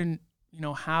 I wouldn't,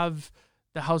 have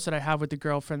the house that I have with the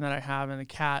girlfriend that I have and the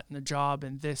cat and the job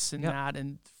and this and that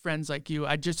and friends like you.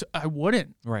 I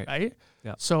wouldn't. Right.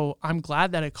 Yeah. So I'm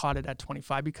glad that I caught it at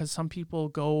 25, because some people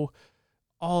go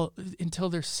all until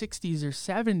their 60s or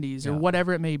 70s or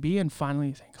whatever it may be, and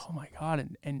finally think, oh my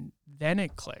God, and then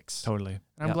it clicks. Totally.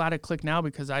 And I'm glad it clicked now,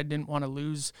 because I didn't want to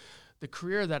lose the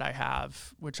career that I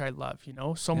have, which I love,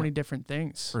 so many different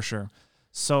things. For sure.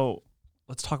 So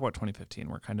let's talk about 2015.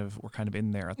 We're kind of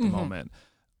in there at the moment.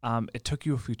 It took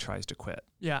you a few tries to quit.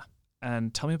 Yeah.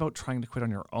 And tell me about trying to quit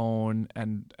on your own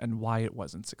and why it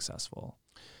wasn't successful.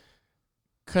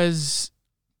 Because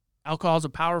alcohol is a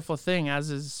powerful thing, as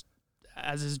is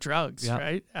drugs,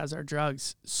 right? As are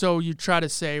drugs. So you try to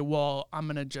say, well, I'm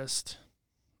going to just,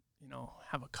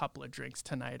 have a couple of drinks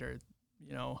tonight, or,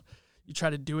 you try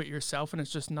to do it yourself, and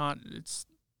it's just not, it's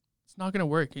not going to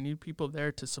work. You need people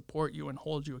there to support you and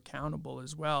hold you accountable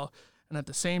as well. And at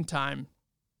the same time,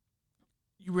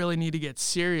 you really need to get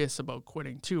serious about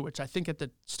quitting too, which I think at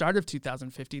the start of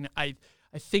 2015, I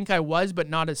think I was, but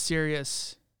not as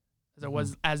serious as I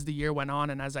was as the year went on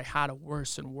and as I had a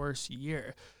worse and worse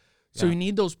year. So you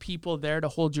need those people there to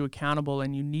hold you accountable,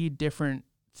 and you need different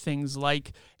things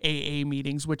like AA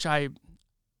meetings, which I'm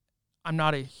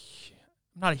not a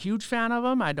huge fan of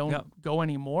them. I don't go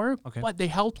anymore, but they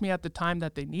helped me at the time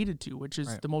that they needed to, which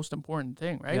is the most important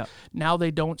thing, right? Yeah. Now they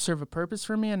don't serve a purpose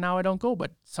for me, and now I don't go,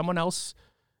 but someone else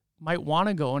might want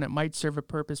to go, and it might serve a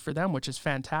purpose for them, which is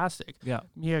fantastic. Yeah.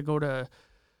 Me, I go to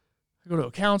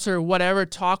a counselor, whatever,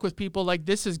 talk with people. Like,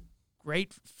 this is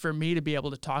great for me to be able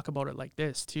to talk about it like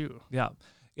this too. Yeah.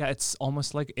 Yeah. It's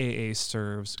almost like AA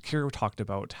serves. Kira talked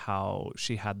about how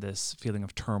she had this feeling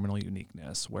of terminal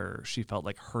uniqueness, where she felt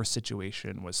like her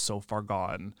situation was so far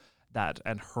gone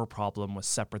and her problem was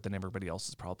separate than everybody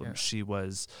else's problem. Yeah. She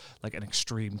was like an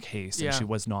extreme case, and she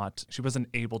wasn't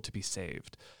able to be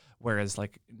saved. Whereas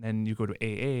then you go to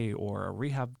AA or a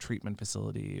rehab treatment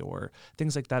facility or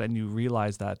things like that, and you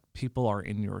realize that people are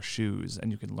in your shoes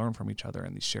and you can learn from each other,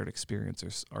 and these shared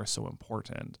experiences are so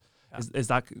important. Yeah. Is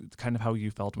that kind of how you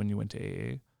felt when you went to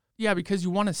AA? Yeah, because you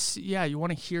want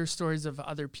to hear stories of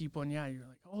other people, and you're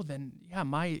like, oh, then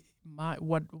my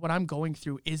what I'm going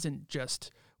through isn't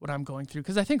just what I'm going through.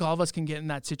 Because I think all of us can get in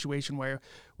that situation where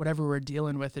whatever we're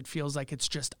dealing with, it feels like it's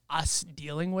just us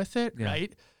dealing with it,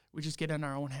 right? We just get in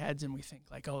our own heads and we think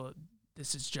like, oh,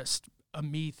 this is just a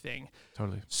me thing.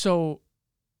 Totally. So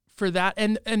for that,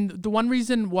 and the one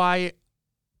reason why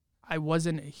I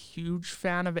wasn't a huge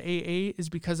fan of AA is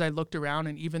because I looked around,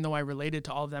 and even though I related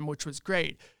to all of them, which was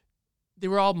great, they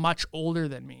were all much older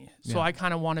than me. So I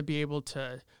kind of want to be able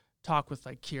to talk with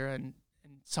like Kira and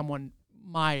someone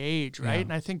my age, right? Yeah.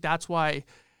 And I think that's why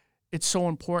it's so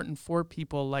important for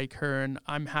people like her. And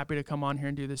I'm happy to come on here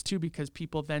and do this too, because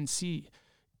people then see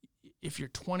if you're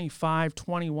 25,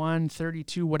 21,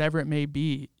 32, whatever it may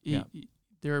be,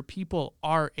 there are people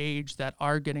our age that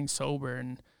are getting sober,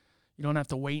 and you don't have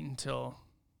to wait until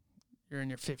you're in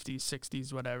your 50s,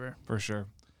 60s, whatever. For sure.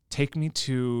 Take me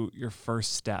to your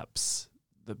first steps,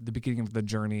 the beginning of the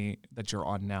journey that you're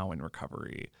on now in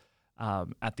recovery,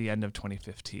 at the end of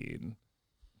 2015.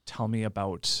 Tell me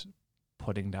about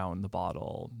putting down the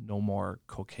bottle, no more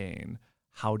cocaine.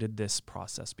 How did this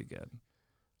process begin?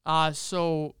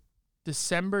 So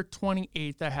December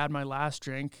 28th, I had my last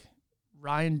drink,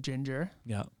 Ryan Ginger.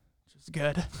 Yeah. Which was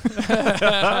good.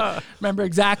 Remember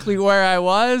exactly where I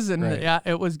was, and Right. yeah,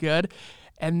 it was good.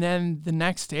 And then the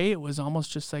next day, it was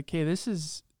almost just like, hey, this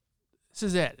is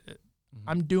it. Mm-hmm.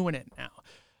 I'm doing it now.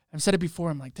 I've said it before.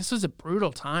 I'm like, this was a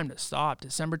brutal time to stop.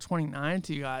 December 29th,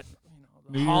 you got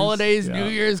the New holidays, Year's, New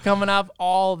Year's coming up,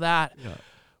 all that. Yeah.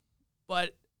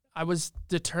 But I was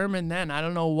determined then. I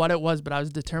don't know what it was, but I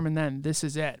was determined then. This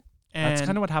is it. And That's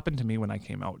kind of what happened to me when I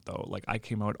came out, though. Like, I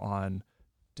came out on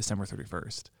December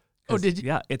 31st. Oh, did you?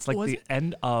 Yeah, it's like Was the it?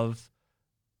 end of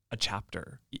a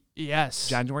chapter. Yes.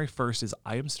 January 1st is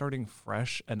I am starting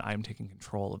fresh and I'm taking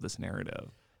control of this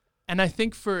narrative. And I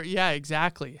think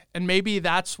exactly. And maybe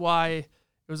that's why it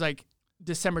was like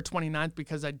December 29th,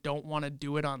 because I don't want to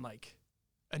do it on like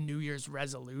a New Year's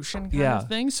resolution kind of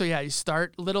thing. So yeah, you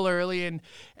start a little early and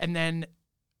then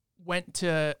went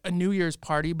to a New Year's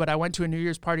party, but I went to a New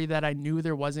Year's party that I knew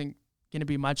there wasn't going to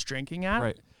be much drinking at.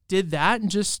 Right. Did that and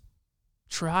just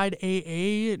tried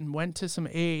AA and went to some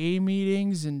AA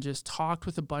meetings and just talked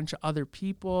with a bunch of other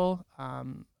people.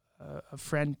 A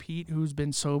friend, Pete, who's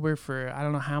been sober for I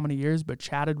don't know how many years, but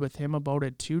chatted with him about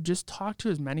it too. Just talked to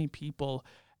as many people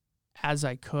as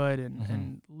I could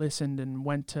and listened and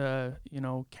went to,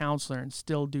 counselor and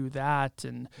still do that.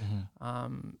 And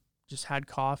just had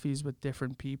coffees with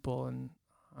different people and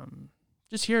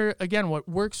just hear, again, what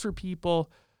works for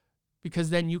people, because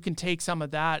then you can take some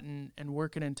of that and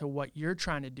work it into what you're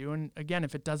trying to do. And again,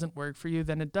 if it doesn't work for you,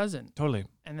 then it doesn't. Totally.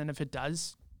 And then if it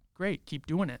does, great, keep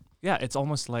doing it. Yeah, it's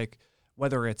almost like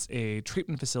whether it's a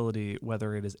treatment facility,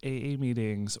 whether it is AA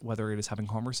meetings, whether it is having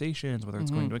conversations, whether it's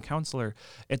going to a counselor,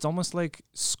 it's almost like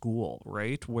school,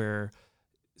 right? Where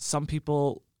some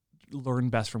people learn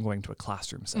best from going to a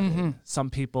classroom setting. Some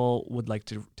people would like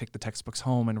to take the textbooks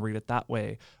home and read it that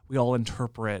way. We all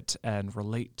interpret and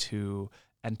relate to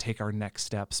and take our next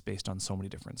steps based on so many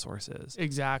different sources.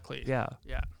 Exactly. Yeah.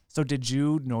 Yeah. So did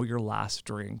you know your last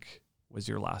drink was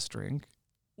your last drink?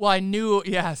 Well, I knew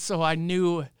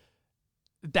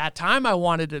that time I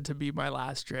wanted it to be my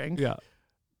last drink. Yeah.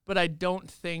 But I don't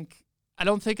think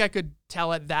I could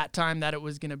tell at that time that it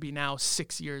was going to be now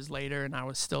 6 years later and I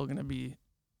was still going to be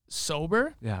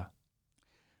sober. Yeah.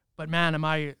 But man,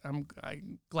 I'm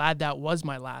glad that was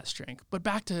my last drink. But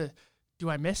back to, do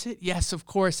I miss it? Yes, of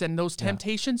course. And those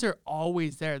temptations are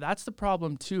always there. That's the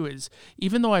problem too, is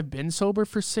even though I've been sober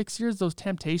for 6 years, those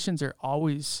temptations are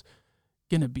always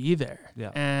going to be there. Yeah.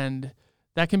 And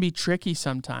that can be tricky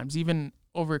sometimes. Even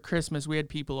over Christmas, we had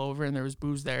people over and there was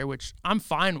booze there, which I'm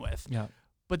fine with. Yeah.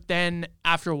 But then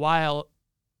after a while,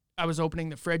 I was opening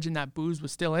the fridge and that booze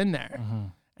was still in there.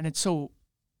 And it's so,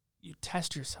 you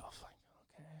test yourself, like,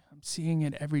 okay, I'm seeing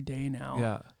it every day now.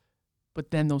 Yeah.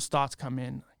 But then those thoughts come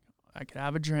in. I could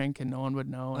have a drink and no one would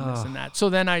know and this and that. So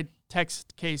then I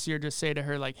text Casey or just say to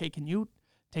her, like, hey, can you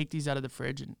take these out of the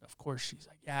fridge? And of course she's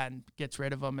like, yeah, and gets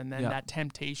rid of them. And then that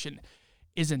temptation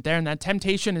isn't there. And that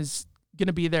temptation is going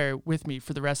to be there with me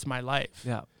for the rest of my life.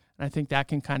 Yeah. And I think that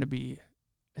can kind of be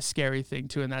a scary thing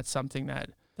too. And that's something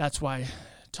that's why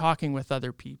talking with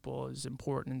other people is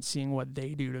important and seeing what they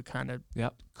do to kind of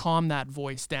calm that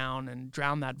voice down and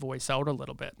drown that voice out a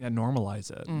little bit. Yeah, normalize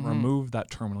it. Remove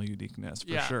that terminal uniqueness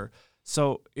for sure.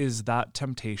 So is that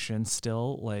temptation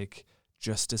still like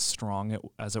just as strong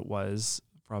as it was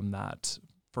from that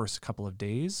first couple of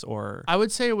days, or? I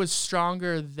would say it was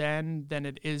stronger then than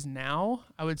it is now.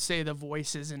 I would say the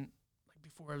voice isn't like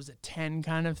before it was a 10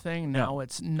 kind of thing. Now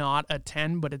it's not a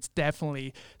 10, but it's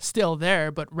definitely still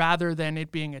there. But rather than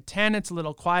it being a 10, it's a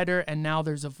little quieter. And now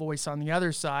there's a voice on the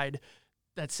other side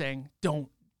that's saying, don't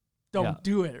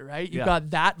do it, right? You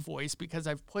got that voice because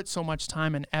I've put so much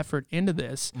time and effort into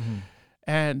this.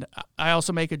 And I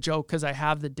also make a joke because I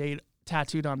have the date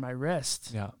tattooed on my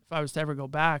wrist. Yeah. If I was to ever go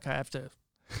back, I have to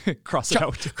cross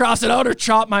it out or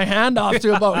chop my hand off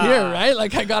to about here, right?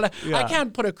 Like I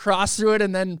can't put a cross through it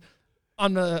and then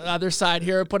on the other side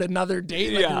here, put another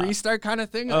date, like a restart kind of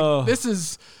thing. Like, this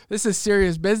is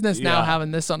serious business now,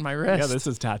 having this on my wrist. Yeah, this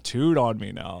is tattooed on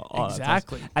me now.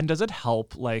 Exactly. And does it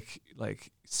help, like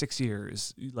 6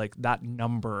 years, like that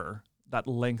number, that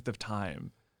length of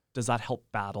time, does that help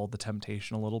battle the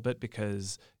temptation a little bit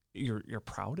because you're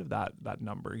proud of that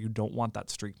number? You don't want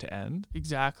that streak to end.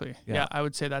 Exactly. Yeah, I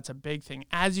would say that's a big thing.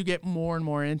 As you get more and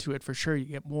more into it, for sure, you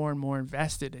get more and more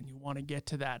invested, and you want to get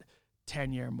to that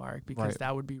 10-year mark because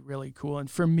that would be really cool. And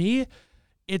for me,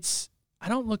 I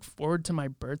don't look forward to my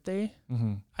birthday.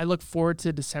 Mm-hmm. I look forward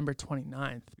to December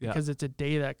 29th because it's a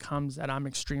day that comes that I'm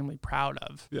extremely proud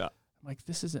of. Yeah. I'm like,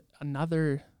 this is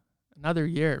another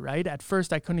year, right? At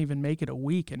first, I couldn't even make it a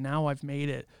week, and now I've made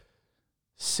it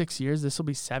 6 years. This will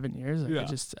be 7 years.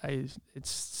 It's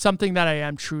something that I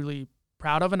am truly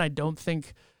proud of, and I don't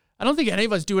think any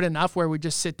of us do it enough where we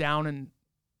just sit down and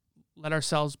let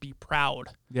ourselves be proud.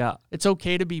 Yeah. It's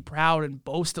okay to be proud and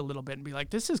boast a little bit and be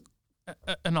like, this is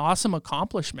an awesome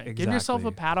accomplishment. Exactly. Give yourself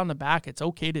a pat on the back. It's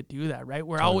okay to do that, right?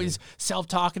 We're always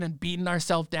self-talking and beating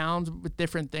ourselves down with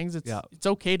different things. It's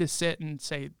okay to sit and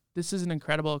say, this is an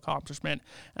incredible accomplishment,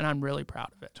 and I'm really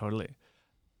proud of it. Totally.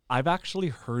 I've actually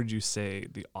heard you say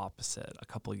the opposite a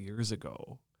couple of years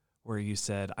ago, where you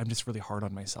said, I'm just really hard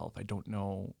on myself. I don't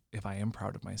know if I am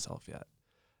proud of myself yet.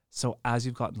 So as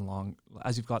you've gotten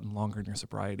longer in your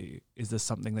sobriety, is this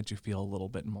something that you feel a little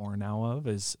bit more now of?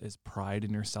 Is pride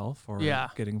in yourself, or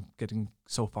getting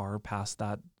so far past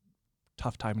that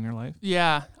tough time in your life?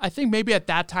 Yeah, I think maybe at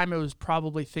that time it was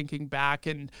probably thinking back,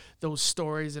 and those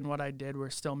stories and what I did were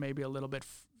still maybe a little bit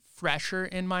fresher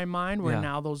in my mind, where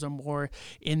now those are more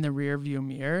in the rear view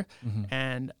mirror. Mm-hmm.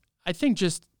 And I think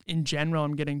just in general,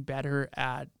 I'm getting better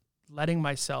at letting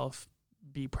myself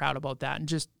be proud about that, and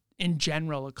just in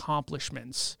general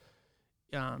accomplishments,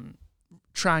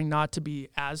 trying not to be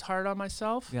as hard on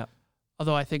myself. Yeah.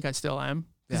 Although I think I still am.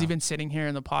 Because even sitting here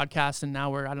in the podcast, and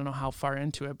now I don't know how far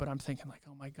into it, but I'm thinking like,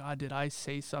 oh my God, did I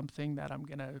say something that I'm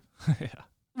going to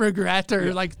regret,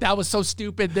 or like that was so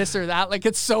stupid, this or that? Like,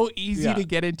 it's so easy to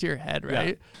get into your head,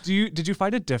 right? Yeah. Did you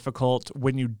find it difficult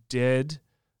when you did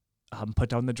put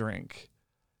down the drink?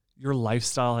 Your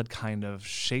lifestyle had kind of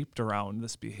shaped around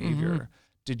this behavior. Mm-hmm.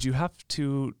 Did you have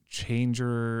to change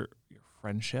your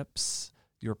friendships,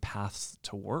 your paths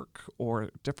to work,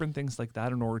 or different things like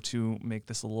that in order to make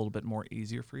this a little bit more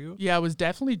easier for you? Yeah, I was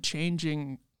definitely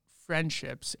changing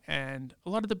friendships, and a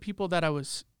lot of the people that I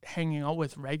was hanging out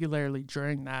with regularly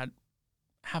during that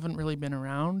haven't really been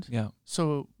around. Yeah.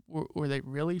 So were they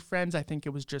really friends? I think it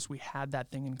was just we had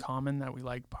that thing in common that we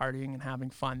liked partying and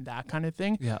having fun, that kind of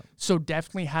thing. Yeah. So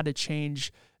definitely had to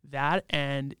change that,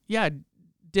 and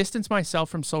distance myself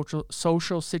from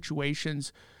social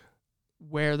situations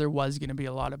where there was going to be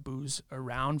a lot of booze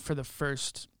around for the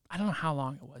first, I don't know how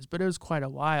long it was, but it was quite a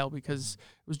while, because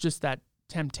it was just that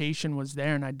temptation was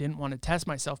there, and I didn't want to test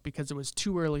myself because it was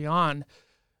too early on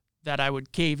that I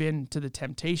would cave in to the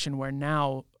temptation, where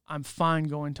now I'm fine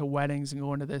going to weddings and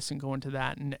going to this and going to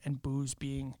that, and booze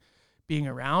being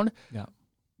around. Yeah.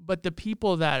 But the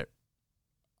people that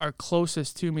are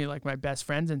closest to me, like my best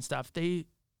friends and stuff, they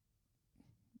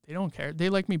don't care. They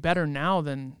like me better now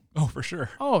than... Oh, for sure.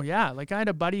 Oh, yeah. Like, I had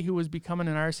a buddy who was becoming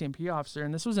an RCMP officer,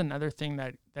 and this was another thing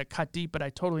that cut deep, but I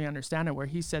totally understand it, where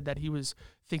he said that he was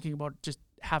thinking about just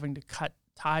having to cut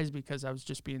ties because I was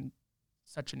just being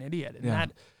such an idiot.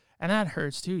 And that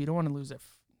hurts, too. You don't want to lose a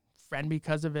friend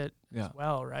because of it as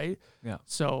well, right? Yeah.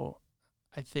 So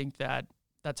I think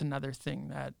that's another thing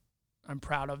that I'm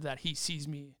proud of, that he sees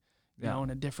me, you know, in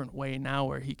a different way now,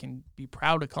 where he can be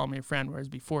proud to call me a friend, whereas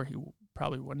before he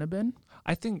probably wouldn't have been.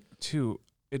 I think, too,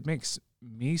 it makes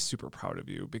me super proud of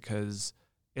you, because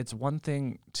it's one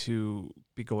thing to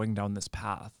be going down this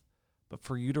path, but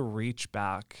for you to reach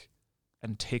back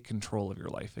and take control of your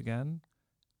life again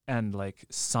and like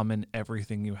summon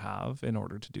everything you have in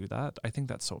order to do that, I think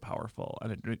that's so powerful.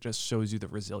 And it just shows you the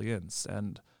resilience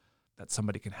and that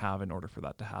somebody can have in order for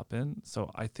that to happen.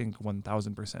 So I think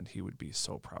 1000% he would be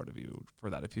so proud of you for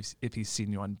that if he's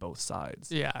seen you on both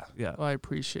sides. Yeah. Yeah. Well, I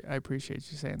appreciate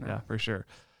you saying that. Yeah, for sure.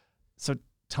 So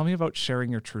tell me about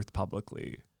sharing your truth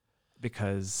publicly,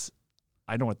 because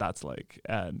I know what that's like,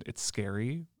 and it's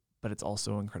scary, but it's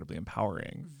also incredibly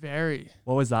empowering. Very.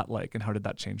 What was that like, and how did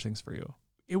that change things for you?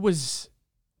 It was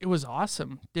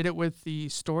awesome. Did it with the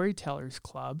Storytellers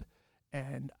Club,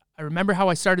 and I remember how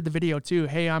I started the video too.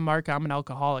 Hey, I'm Mark, I'm an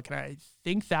alcoholic. And I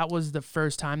think that was the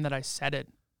first time that I said it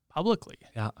publicly.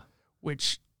 Yeah.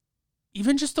 Which,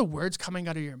 even just the words coming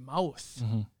out of your mouth,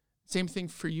 mm-hmm. Same thing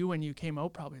for you when you came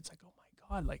out, probably. It's like, oh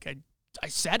my God, like I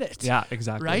said it. Yeah,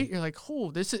 exactly. Right? You're like,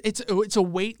 oh, it's a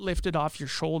weight lifted off your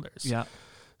shoulders. Yeah.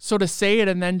 So to say it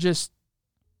and then just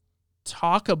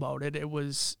talk about it, it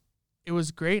was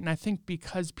great. And I think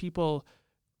because people,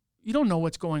 you don't know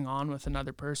what's going on with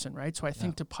another person, right? So I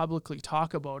think to publicly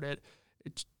talk about it,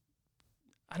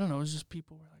 I don't know, it was just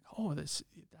people were like, oh, that's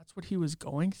what he was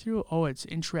going through. Oh, it's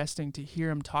interesting to hear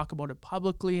him talk about it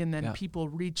publicly. And then people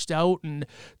reached out and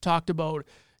talked about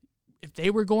if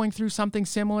they were going through something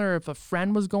similar, if a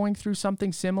friend was going through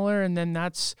something similar. And then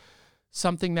that's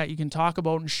something that you can talk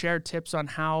about and share tips on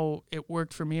how it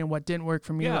worked for me and what didn't work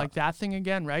for me, like that thing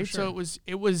again, right? Sure. So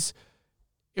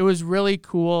it was really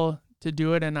cool to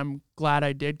do it, and I'm glad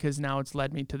I did, because now it's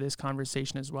led me to this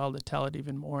conversation as well, to tell it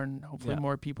even more, and hopefully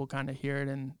more people kind of hear it,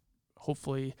 and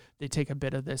hopefully they take a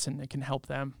bit of this and it can help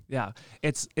them. Yeah.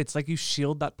 It's like you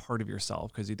shield that part of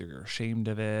yourself because either you're ashamed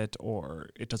of it or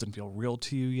it doesn't feel real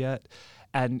to you yet.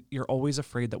 And you're always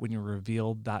afraid that when you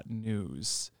reveal that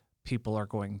news, people are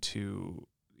going to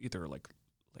either like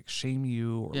shame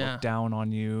you or look down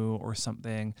on you or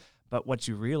something. But what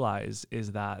you realize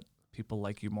is that people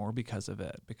like you more because of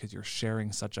it, because you're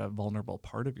sharing such a vulnerable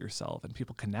part of yourself, and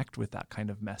people connect with that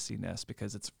kind of messiness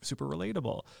because it's super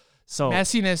relatable. So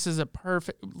messiness is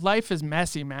life is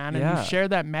messy, man. And you share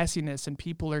that messiness and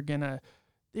people are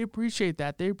they appreciate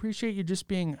that. They appreciate you just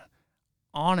being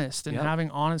honest and having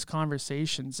honest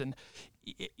conversations. And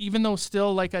even though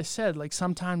still, like I said, like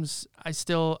sometimes I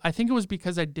think it was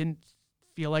because I didn't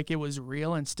feel like it was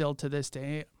real, and still to this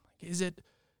day,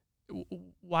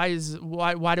 why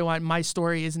do my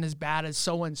story isn't as bad as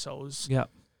so-and-so's? Yeah.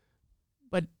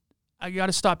 But I got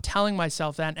to stop telling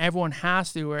myself that, and everyone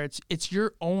has to, where it's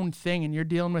your own thing and you're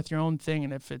dealing with your own thing.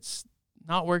 And if it's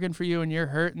not working for you and you're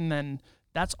hurting, then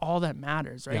that's all that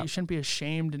matters, right? Yeah. You shouldn't be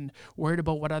ashamed and worried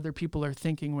about what other people are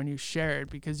thinking when you share it,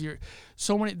 because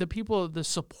the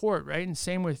support, right? And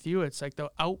same with you. It's like the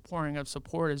outpouring of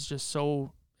support is just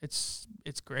so, it's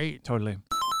great. Totally.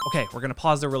 Okay, we're going to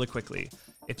pause there really quickly.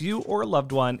 If you or a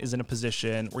loved one is in a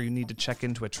position where you need to check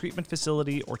into a treatment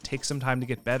facility or take some time to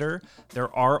get better,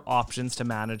 there are options to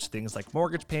manage things like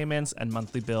mortgage payments and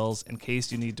monthly bills in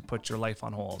case you need to put your life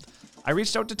on hold. I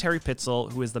reached out to Terry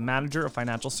Pitzel, who is the manager of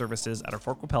financial services at our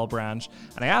Fort Qu'Appelle branch,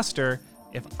 and I asked her,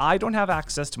 if I don't have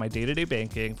access to my day-to-day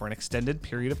banking for an extended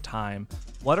period of time,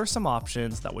 what are some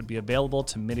options that would be available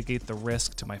to mitigate the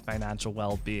risk to my financial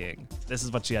well-being? This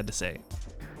is what she had to say.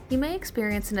 You may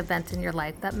experience an event in your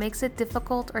life that makes it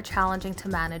difficult or challenging to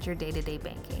manage your day-to-day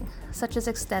banking, such as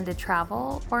extended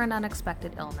travel or an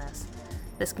unexpected illness.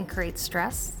 This can create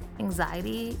stress,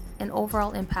 anxiety, and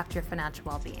overall impact your financial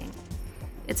well-being.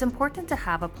 It's important to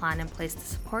have a plan in place to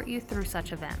support you through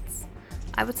such events.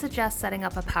 I would suggest setting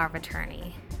up a power of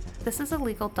attorney. This is a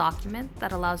legal document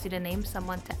that allows you to name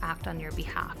someone to act on your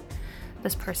behalf.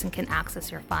 This person can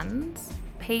access your funds,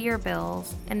 pay your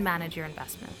bills, and manage your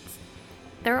investments.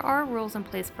 There are rules in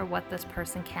place for what this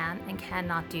person can and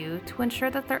cannot do to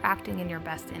ensure that they're acting in your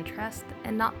best interest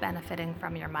and not benefiting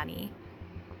from your money.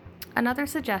 Another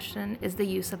suggestion is the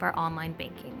use of our online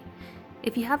banking.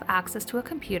 If you have access to a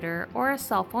computer or a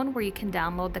cell phone where you can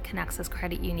download the Connexus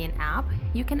Credit Union app,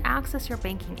 you can access your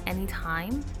banking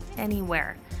anytime,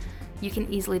 anywhere. You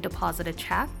can easily deposit a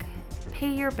check,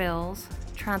 pay your bills,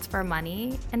 transfer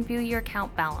money, and view your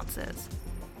account balances.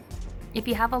 If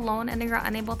you have a loan and you're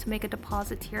unable to make a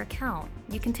deposit to your account,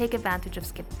 you can take advantage of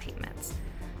skipped payments.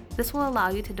 This will allow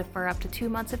you to defer up to 2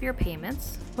 months of your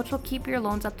payments, which will keep your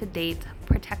loans up to date,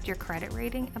 protect your credit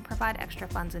rating, and provide extra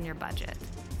funds in your budget.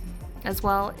 As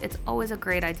well, it's always a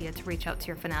great idea to reach out to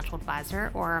your financial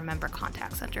advisor or a member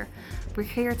contact center. We're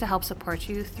here to help support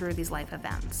you through these life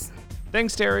events.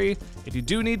 Thanks, Terry. If you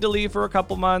do need to leave for a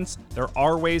couple months, there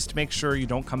are ways to make sure you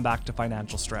don't come back to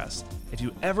financial stress. If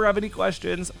you ever have any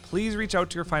questions, please reach out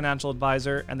to your financial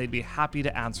advisor and they'd be happy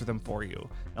to answer them for you.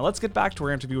 Now let's get back to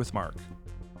our interview with Mark.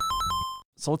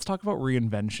 So let's talk about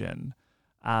reinvention.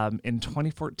 In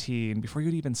 2014, before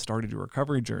you'd even started your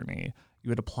recovery journey, you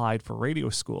had applied for radio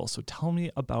school. So tell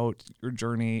me about your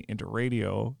journey into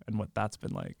radio and what that's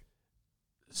been like.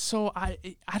 So I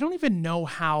don't even know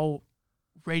how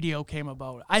radio came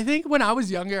about. I think when I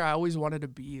was younger, I always wanted to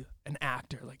be an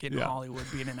actor, like in Hollywood,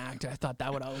 being an actor. I thought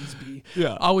that would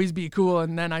always be cool.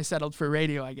 And then I settled for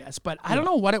radio, I guess. But I don't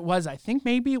know what it was. I think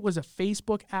maybe it was a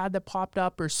Facebook ad that popped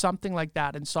up or something like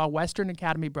that, and saw Western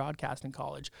Academy Broadcasting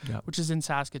College, which is in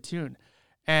Saskatoon,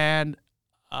 and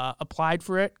applied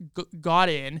for it, got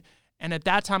in. And at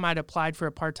that time, I'd applied for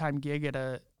a part-time gig at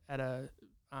a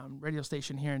radio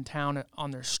station here in town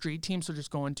on their street team, so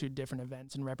just going to different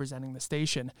events and representing the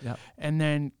station. And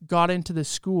then got into the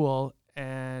school,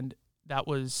 and that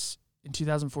was in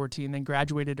 2014, then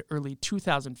graduated early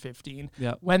 2015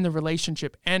 when the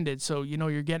relationship ended. So,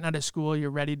 you're getting out of school, you're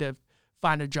ready to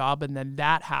find a job, and then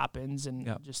that happens,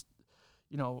 and just,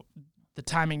 the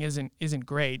timing isn't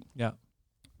great. Yeah.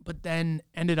 But then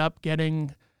ended up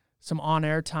getting some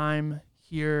on-air time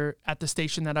here at the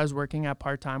station that I was working at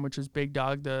part-time, which is Big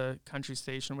Dog, the country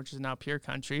station, which is now Pure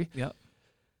Country. Yeah.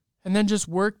 And then just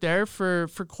worked there for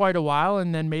quite a while,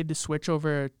 and then made the switch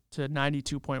over to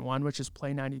 92.1, which is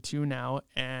Play 92 now.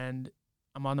 And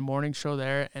I'm on the morning show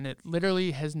there, and it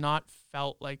literally has not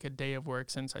felt like a day of work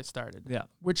since I started. Yeah.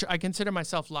 Which I consider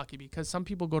myself lucky, because some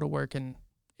people go to work and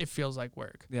it feels like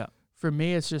work. Yeah. For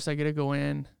me, it's just I get to go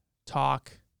in,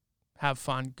 talk, have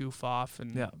fun, goof off,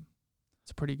 and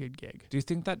it's a pretty good gig. Do you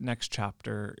think that next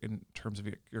chapter in terms of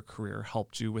your career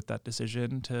helped you with that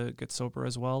decision to get sober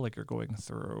as well? Like, you're going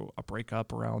through a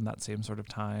breakup around that same sort of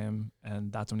time,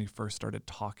 and that's when you first started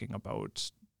talking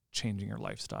about changing your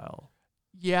lifestyle.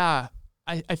 Yeah,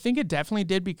 I think it definitely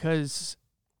did, because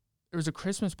there was a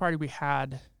Christmas party we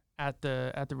had at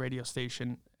the radio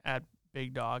station at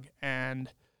Big Dog,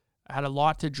 and I had a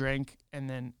lot to drink, and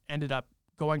then ended up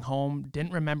going home.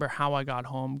 Didn't remember how I got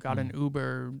home. Got an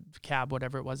Uber, cab,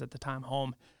 whatever it was at the time,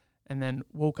 home, and then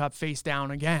woke up face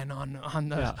down again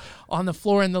on the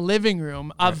floor in the living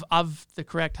room of the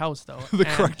correct house, though. Of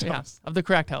the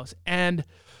correct house. And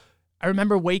I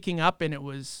remember waking up, and it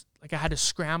was like I had to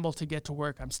scramble to get to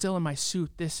work. I'm still in my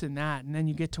suit, this and that, and then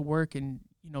you get to work, and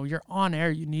you're on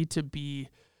air. You need to be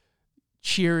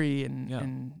cheery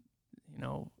and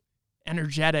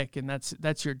energetic, and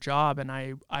that's your job, and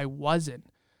I wasn't.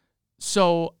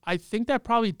 So I think that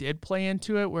probably did play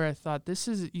into it, where I thought,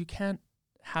 you can't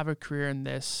have a career in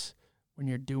this when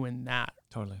you're doing that.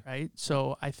 Totally. Right?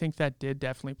 So I think that did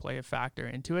definitely play a factor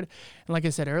into it. And like I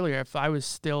said earlier, if I was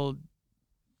still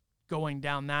going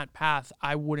down that path,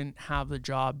 I wouldn't have the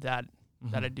job that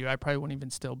I do. I probably wouldn't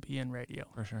even still be in radio.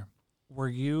 For sure. Were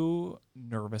you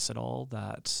nervous at all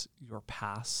that your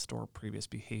past or previous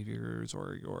behaviors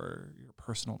or your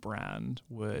personal brand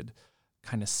would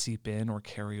kind of seep in or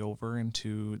carry over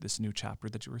into this new chapter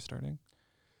that you were starting?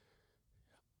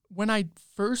 When I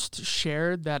first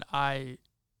shared that I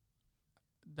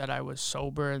was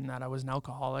sober and that I was an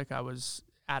alcoholic, I was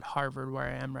at Harvard, where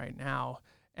I am right now,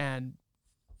 and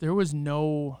there was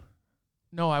no,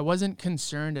 I wasn't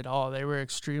concerned at all. They were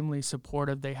extremely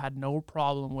supportive. They had no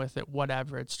problem with it,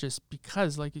 whatever. It's just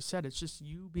because, like you said, it's just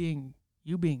you being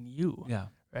you. Yeah.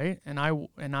 Right? And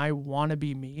I want to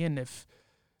be me, and if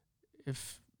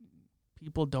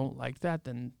people don't like that,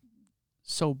 then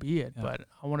so be it. Yeah. But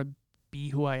I want to be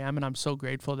who I am, and I'm so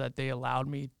grateful that they allowed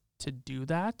me to do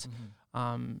that.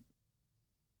 And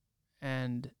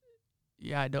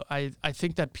yeah, I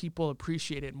think that people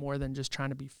appreciate it more than just trying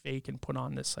to be fake and put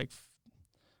on this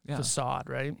facade,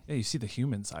 right? Yeah, you see the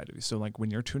human side of you. So like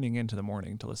when you're tuning into the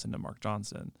morning to listen to Mark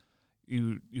Johnson,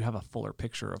 you have a fuller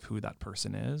picture of who that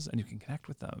person is, and you can connect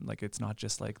with them. Like, it's not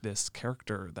just like this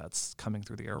character that's coming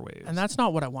through the airwaves. And that's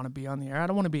not what I want to be on the air. I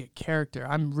don't want to be a character.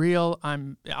 I'm real.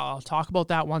 I'll talk about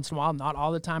that once in a while, not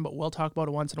all the time, but we'll talk about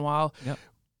it once in a while. Yep.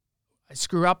 I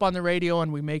screw up on the radio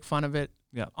and we make fun of it.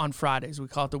 Yeah. On Fridays. We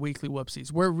call it the weekly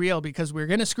whoopsies. We're real because we're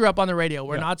going to screw up on the radio.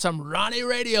 We're not some Ronnie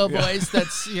radio voice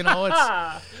that's,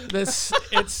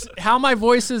 it's how my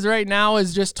voice is right now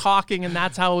is just talking, and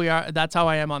that's how we are. That's how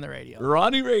I am on the radio.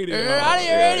 Ronnie Radio.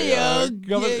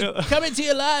 Coming to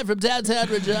you live from downtown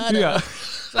Regina. Yeah.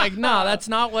 It's like, no, that's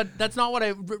not what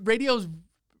radio's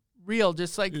real.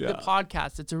 Just like the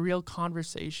podcast. It's a real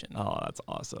conversation. Oh, that's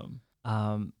awesome.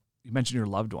 You mentioned your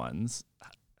loved ones.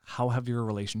 How have your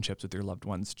relationships with your loved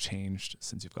ones changed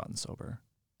since you've gotten sober?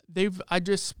 I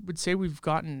just would say we've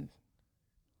gotten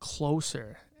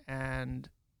closer, and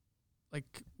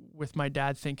like with my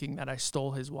dad thinking that I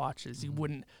stole his watches, he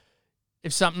wouldn't,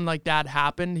 if something like that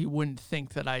happened, he wouldn't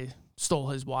think that I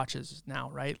stole his watches now,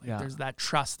 right? Like there's that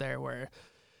trust there where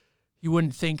he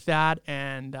wouldn't think that.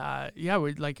 And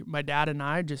we like my dad and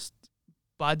I just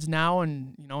buds now,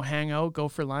 and hang out, go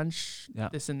for lunch,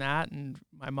 this and that. And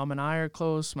my mom and I are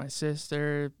close. My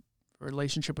sister,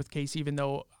 relationship with Casey, even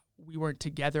though we weren't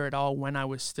together at all when I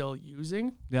was still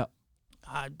using. Yeah.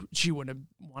 She wouldn't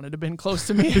have wanted to been close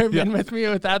to me or been with me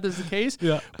if that was the case.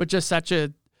 Yeah. But just such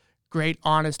a great,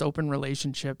 honest, open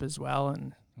relationship as well.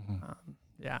 And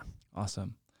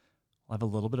Awesome. I'll have a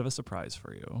little bit of a surprise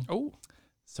for you. Oh.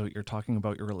 So you're talking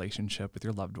about your relationship with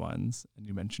your loved ones, and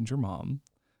you mentioned your mom.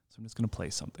 So I'm just going to play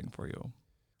something for you.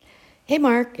 Hey,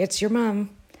 Mark, it's your mom.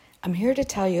 I'm here to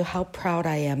tell you how proud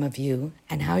I am of you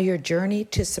and how your journey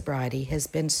to sobriety has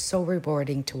been so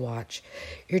rewarding to watch.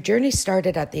 Your journey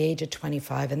started at the age of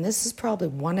 25, and this is probably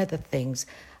one of the things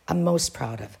I'm most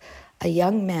proud of. A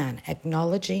young man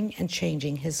acknowledging and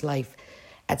changing his life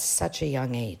at such a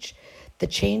young age. The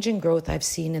change and growth I've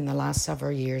seen in the last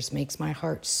several years makes my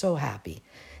heart so happy.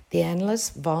 The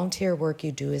endless volunteer work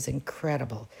you do is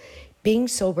incredible. Being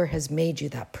sober has made you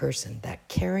that person, that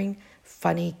caring,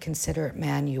 funny, considerate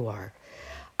man you are.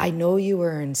 I know you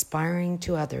are inspiring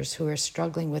to others who are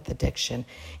struggling with addiction,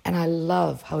 and I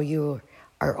love how you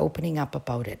are opening up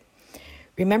about it.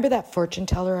 Remember that fortune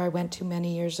teller I went to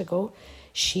many years ago?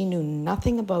 She knew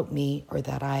nothing about me or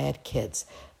that I had kids,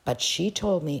 but she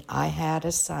told me I had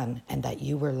a son and that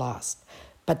you were lost.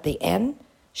 But the end,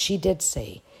 she did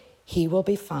say, he will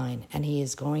be fine and he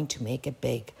is going to make it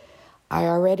big. I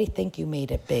already think you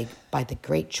made it big by the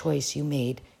great choice you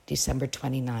made December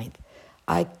 29th.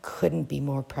 I couldn't be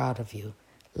more proud of you.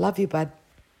 Love you, bud.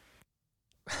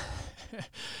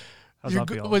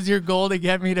 Was your goal to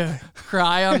get me to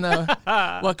cry on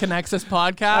the What Connects Us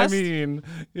podcast? I mean,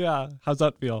 yeah. How's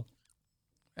that feel?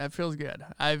 That feels good.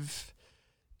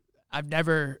 I've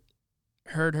never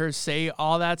heard her say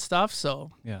all that stuff,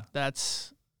 so Yeah. that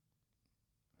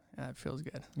feels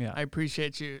good. Yeah. I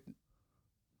appreciate you.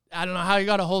 I don't know how you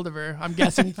got a hold of her. I'm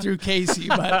guessing through Casey,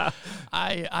 but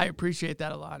I appreciate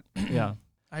that a lot. Yeah.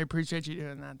 I appreciate you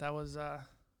doing that. That was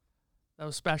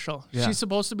special. Yeah. She's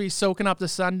supposed to be soaking up the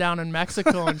sun down in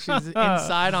Mexico, and she's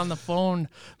inside on the phone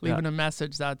leaving a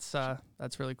message. That's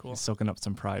really cool. He's soaking up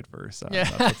some pride first. Yeah.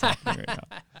 That's what's happening right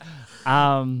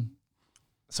now.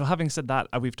 So having said that,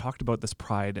 we've talked about this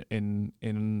pride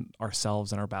in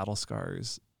ourselves and our battle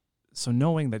scars. So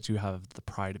knowing that you have the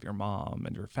pride of your mom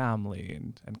and your family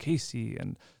and Casey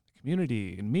and the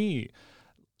community and me,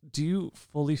 do you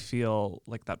fully feel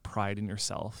like that pride in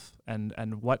yourself? And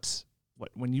what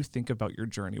when you think about your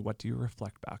journey, what do you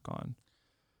reflect back on?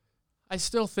 I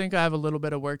still think I have a little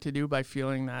bit of work to do by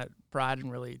feeling that pride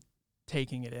and really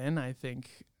taking it in. I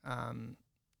think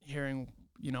hearing,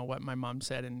 what my mom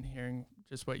said and hearing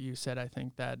just what you said, I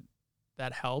think that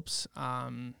helps.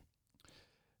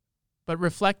 But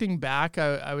reflecting back,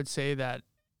 I would say that,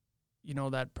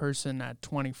 that person at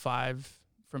 25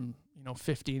 from,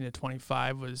 15 to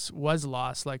 25 was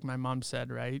lost, like my mom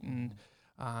said, right? And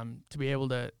to be able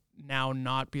to now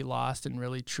not be lost and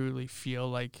really truly feel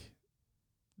like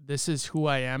this is who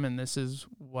I am and this is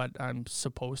what I'm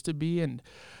supposed to be. And,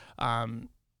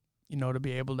 to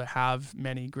be able to have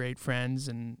many great friends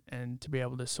and to be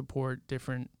able to support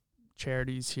different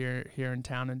charities here in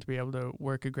town and to be able to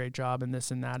work a great job and this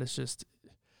and that is just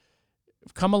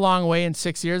come a long way in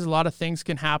 6 years. A lot of things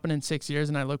can happen in 6 years,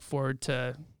 and I look forward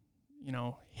to,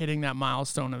 hitting that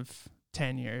milestone of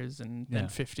 10 years and then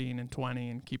 15 and 20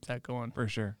 and keep that going. For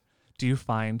sure. Do you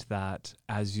find that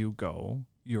as you go,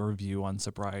 your view on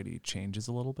sobriety changes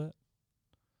a little bit?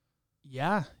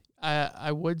 Yeah,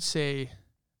 I would say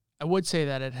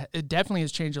that it definitely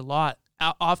has changed a lot.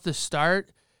 Off the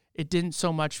start, it didn't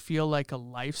so much feel like a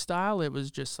lifestyle. It was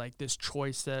just like this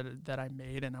choice that I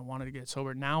made and I wanted to get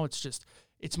sober. Now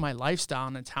it's my lifestyle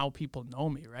and it's how people know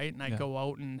me, right? And I go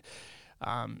out and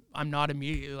I'm not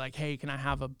immediately like, hey, can I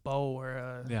have a bow or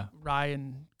a rye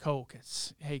and Coke?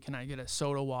 It's, hey, can I get a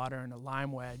soda water and a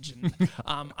lime wedge? And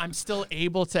I'm still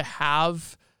able to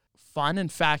have fun. In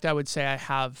fact, I would say I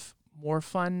have more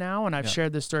fun now, and I've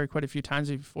shared this story quite a few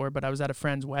times before, but I was at a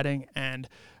friend's wedding and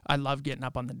I love getting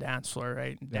up on the dance floor,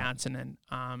 right, and dancing.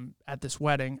 And at this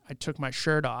wedding, I took my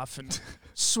shirt off and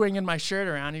swinging my shirt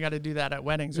around. You got to do that at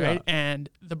weddings, right? And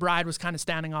the bride was kind of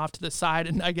standing off to the side,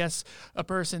 and I guess a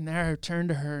person there turned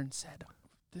to her and said,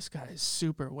 "This guy is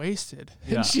super wasted."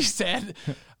 And she said,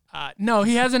 "No,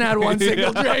 he hasn't had one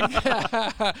single drink."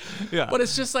 But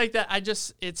it's just like that.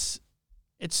 It's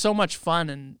so much fun,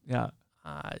 and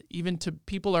even to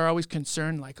people are always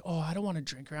concerned, like, oh, I don't want to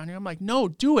drink around here. I'm like, no,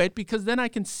 do it, because then I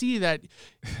can see that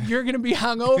you're going to be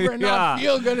hungover and not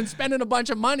feel good and spending a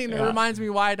bunch of money. And it reminds me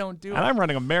why I don't do it. And I'm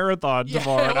running a marathon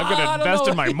tomorrow and I'm going to invest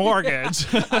in my mortgage.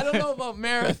 I don't know about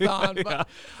marathon, but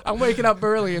I'm waking up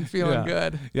early and feeling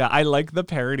good. Yeah. I like the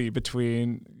parody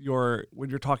between when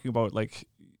you're talking about like,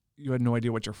 you had no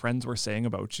idea what your friends were saying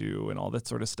about you and all that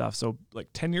sort of stuff. So like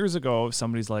 10 years ago, if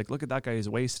somebody's like, look at that guy, he's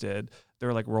wasted,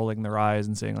 they're like rolling their eyes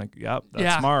and saying like, yep,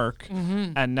 that's Mark.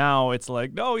 Mm-hmm. And now it's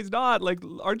like, no, he's not. Like,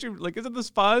 aren't you, like, isn't this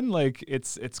fun? Like,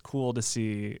 it's cool to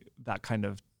see that kind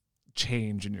of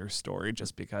change in your story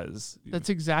just because. That's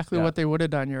exactly what they would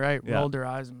have done. You're right. Rolled their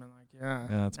eyes and been like,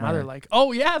 that's now Mark. they're like,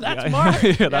 oh yeah, that's Mark.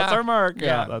 That's our Mark.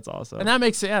 Yeah, that's awesome. And that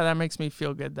makes me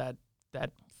feel good that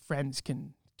friends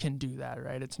can do that,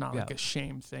 right? It's not like a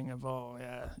shame thing of,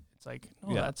 it's like,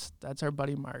 that's our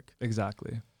buddy Mark.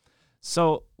 Exactly.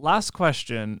 So last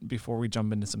question before we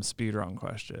jump into some speed round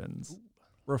questions.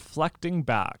 Reflecting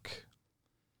back,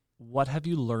 what have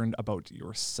you learned about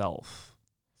yourself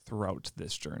throughout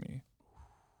this journey?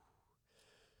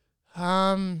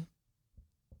 Oh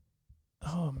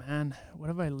man, what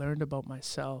have I learned about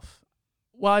myself?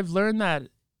 Well, I've learned that,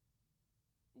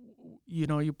 you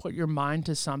know, you put your mind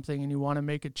to something and you want to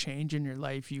make a change in your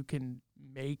life, you can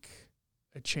make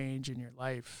a change in your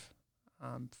life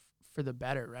for the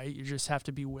better, right? You just have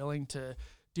to be willing to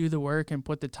do the work and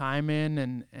put the time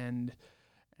in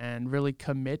and really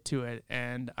commit to it.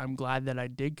 And I'm glad that I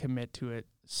did commit to it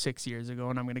 6 years ago,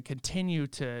 and I'm going to continue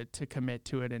to commit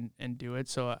to it and do it.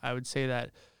 So I would say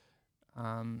that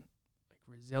like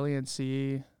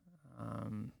resiliency,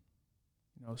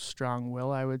 you know, strong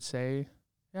will, I would say.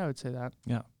 Yeah, I would say that.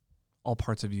 Yeah. All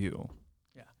parts of you.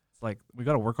 Yeah. It's like, we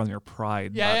got to work on your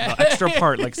pride. Yeah, The extra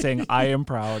part, like saying, I am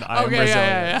proud, I am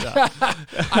resilient. Yeah.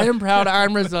 I am proud,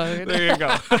 I'm resilient. There you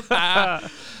go.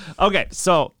 Okay,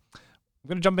 so I'm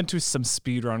going to jump into some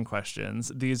speedrun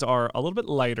questions. These are a little bit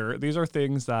lighter. These are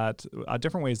things that,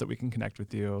 different ways that we can connect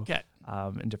with you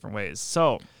in different ways.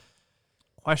 So,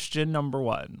 question number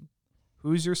 1.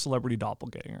 Who's your celebrity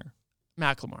doppelganger?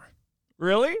 Macklemore.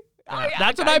 Really?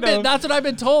 That's what I've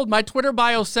been told. My Twitter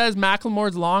bio says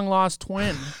Macklemore's long lost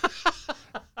twin.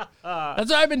 That's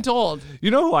what I've been told. You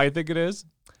know who I think it is?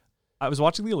 I was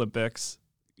watching the Olympics.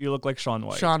 You look like Shaun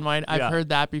White. Shaun White. I've heard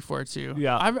that before too.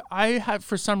 Yeah. I have,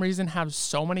 for some reason, have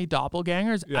so many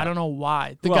doppelgangers. Yeah. I don't know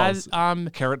why. The Who guys. else?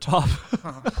 Carrot Top.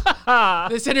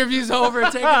 This interview's over.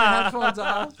 Taking the headphones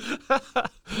off.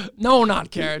 No,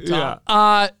 not Carrot Top.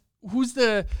 Yeah. Who's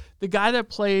the guy that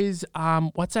plays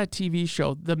what's that TV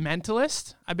show? The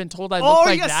Mentalist? I've been told I look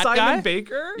like that Simon guy.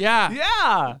 Baker? Yeah.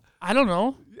 Yeah. I don't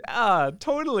know. Yeah,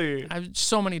 totally. I have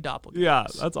so many doppelgangers. Yeah,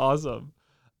 that's awesome.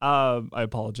 I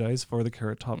apologize for the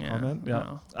Carrot Top comment.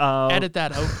 Yeah. No. Edit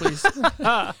that out, please.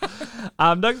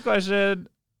 Next question.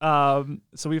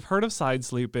 So we've heard of side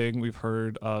sleeping. We've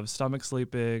heard of stomach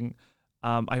sleeping.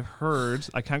 I've heard,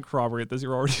 I can't corroborate this,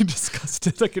 you're already discussed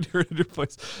it. I can hear it in your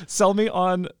voice. Sell me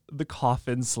on the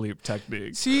coffin sleep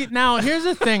technique. See, now here's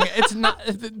the thing. It's not,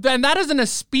 and that isn't a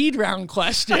speed round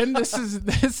question. This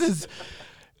is,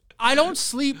 I don't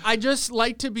sleep. I just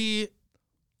like to be,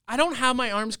 I don't have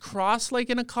my arms crossed like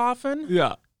in a coffin.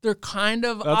 Yeah. They're kind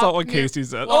of That's not what Casey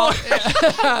said. Well,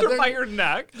 they're by your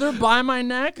neck. They're by my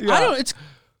neck. Yeah.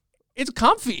 It's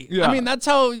comfy. Yeah. I mean, that's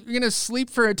how you're going to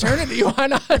sleep for eternity. Why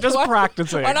not? Just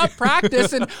practicing. Why not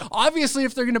practice? And obviously,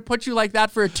 if they're going to put you like that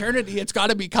for eternity, it's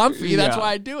got to be comfy. That's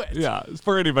why I do it. Yeah.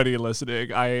 For anybody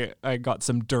listening, I got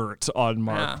some dirt on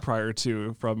Mark prior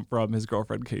to from his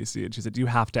girlfriend Casey, and she said, you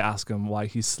have to ask him why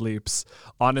he sleeps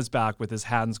on his back with his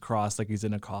hands crossed like he's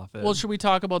in a coffin. Well, should we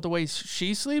talk about the way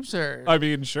she sleeps, or I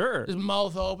mean, sure. his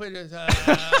mouth open?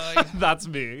 That's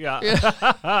me. Yeah.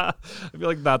 I feel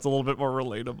like that's a little bit more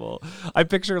relatable. I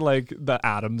picture like the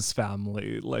Addams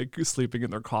family like sleeping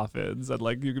in their coffins, and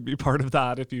like you could be part of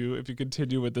that if you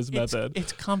continue with this method.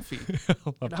 It's comfy.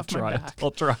 I'll have to try it.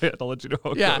 I'll try it. I'll let you know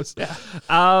how it goes.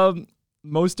 Yeah.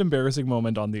 Most embarrassing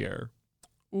moment on the air.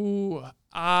 Ooh.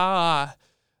 I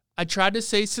tried to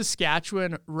say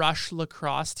Saskatchewan Rush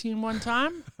lacrosse team one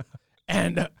time,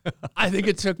 and I think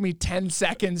it took me 10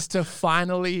 seconds to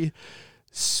finally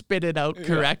spit it out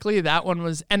correctly. Yeah. That one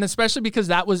was, and especially because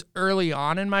that was early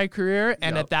on in my career,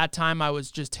 and at that time I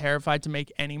was just terrified to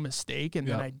make any mistake, and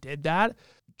then I did that.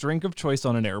 Drink of choice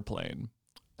on an airplane.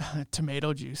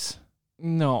 Tomato juice.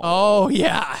 No. Oh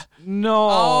yeah. No.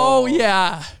 Oh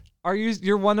yeah.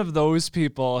 You're one of those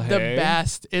people, hey? The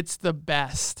best. It's the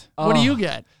best. What do you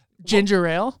get? Ginger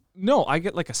ale? No, I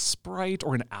get like a Sprite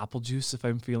or an apple juice if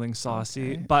I'm feeling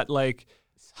saucy. Okay. But like,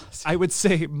 I would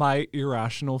say my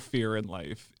irrational fear in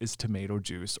life is tomato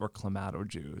juice or Clamato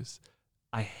juice.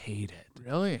 I hate it.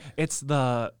 Really?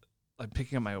 I'm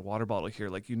picking up my water bottle here.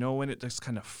 Like, you know, when it just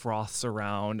kind of froths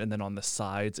around and then on the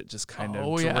sides, it just kind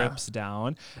of drips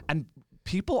down. And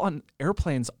people on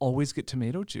airplanes always get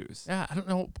tomato juice. Yeah, I don't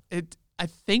know. I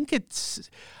think it's...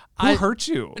 Who hurt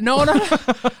you? No.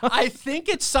 I think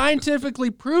it's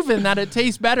scientifically proven that it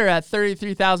tastes better at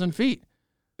 33,000 feet.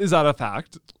 Is that a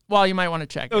fact? Well, you might want to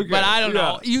check it, but I don't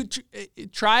know. You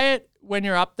try it when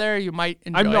you're up there. You might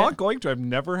enjoy it. I'm not going to. I've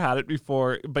never had it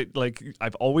before, but like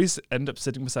I've always end up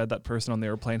sitting beside that person on the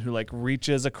airplane who like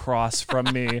reaches across from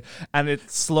me, and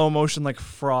it's slow motion like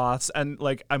froths, and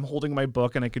like I'm holding my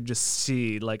book and I could just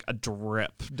see like a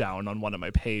drip down on one of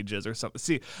my pages or something.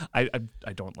 See, I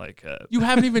don't like it. You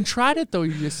haven't even tried it though.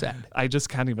 You just said. I just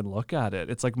can't even look at it.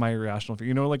 It's like my irrational fear.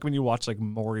 You know, like when you watch like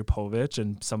Maury Povich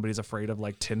and somebody's afraid of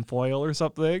like tinfoil or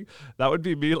something. That would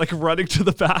be me like running to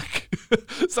the back.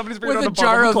 Somebody's afraid of with a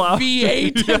jar of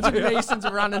V8 Masons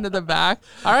run into the back.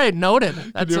 All right, noted.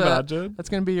 Can you imagine? That's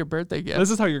going to be your birthday gift.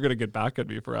 This is how you're going to get back at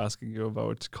me for asking you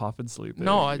about coffin sleeping.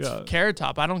 No, it's Carrot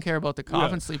Top. I don't care about the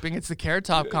coffin sleeping. It's the Carrot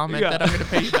Top comment that I'm going to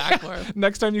pay you back for.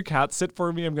 Next time you cat sit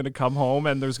for me, I'm going to come home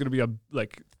and there's going to be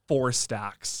 4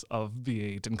 stacks of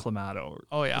V8 and Clamato.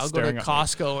 Oh yeah, I'll go to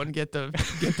Costco and get the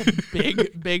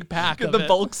big pack get of the it.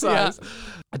 bulk size. Yeah.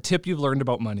 A tip you've learned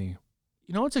about money.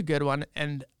 You know what's a good one?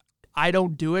 And I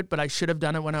don't do it, but I should have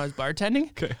done it when I was bartending.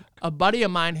 Okay. A buddy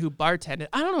of mine who bartended,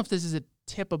 I don't know if this is a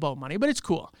tip about money, but it's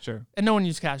cool. Sure. And no one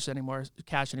uses cash anymore,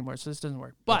 so this doesn't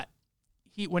work. But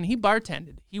when he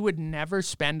bartended, he would never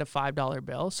spend a $5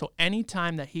 bill. So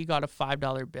anytime that he got a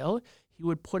 $5 bill, he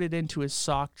would put it into his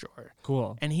sock drawer.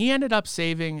 Cool. And he ended up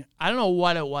saving, I don't know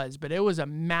what it was, but it was a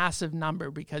massive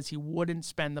number because he wouldn't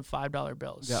spend the $5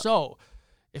 bills. Yeah. So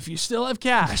if you still have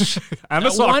cash and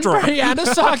a sock drawer. And a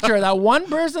sock drawer, that one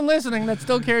person listening that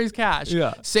still carries cash,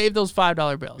 save those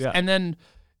 $5 bills. Yeah. And then,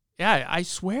 I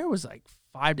swear it was like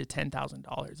 $5,000 to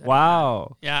 $10,000.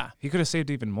 Wow. Yeah. He could have saved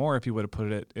even more if he would have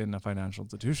put it in a financial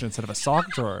institution instead of a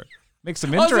sock drawer. Make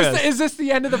some interest. Is this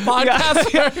the end of the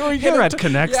podcast? Yeah. Here at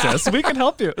Connexus, we can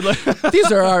help you.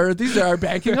 These are our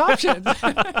banking options.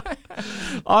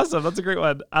 Awesome. That's a great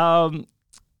one.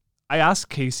 I asked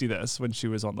Casey this when she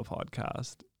was on the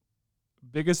podcast.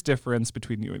 Biggest difference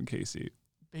between you and Casey?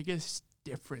 Biggest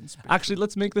difference. Actually,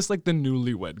 let's make this like the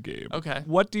newlywed game. Okay.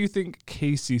 What do you think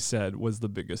Casey said was the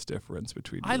biggest difference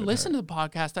between you I and listened her? to the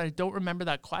podcast and I don't remember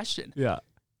that question. Yeah.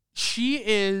 She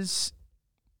is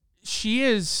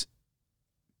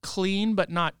clean but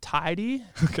not tidy.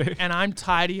 Okay. And I'm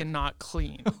tidy and not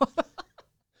clean.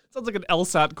 Sounds like an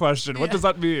LSAT question. What does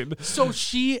that mean? So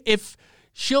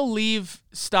she'll leave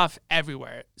stuff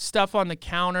everywhere. Stuff on the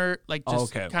counter, like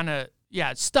just kind of,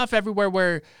 stuff everywhere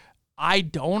where I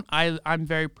don't. I'm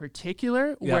very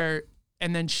particular where,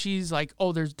 and then she's like,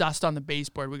 oh, there's dust on the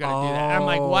baseboard. We got to do that. And I'm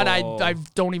like, what? I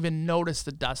don't even notice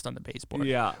the dust on the baseboard.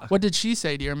 Yeah. What did she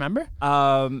say? Do you remember?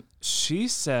 She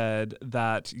said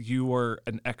that you were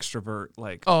an extrovert,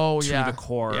 like to the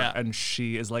core, Yeah. and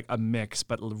she is like a mix,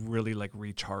 but really like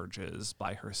recharges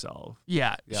by herself.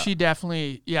 Yeah, she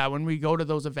definitely. Yeah, when we go to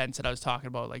those events that I was talking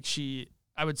about, like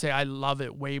I would say I love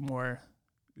it way more.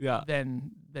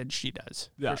 Than she does.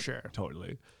 Yeah, for sure.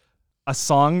 Totally. A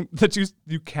song that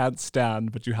you can't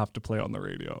stand, but you have to play on the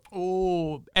radio.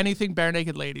 Oh, anything Bare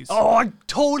Naked Ladies. Oh, I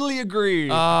totally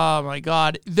agree. Oh my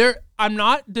God. I'm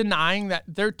not denying that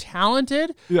they're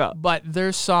talented. Yeah. But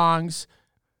their songs,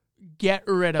 get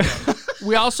rid of them.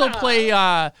 We also play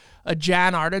a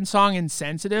Jan Arden song,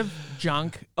 Insensitive,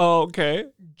 Junk. Oh, okay.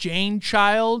 Jane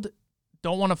Child,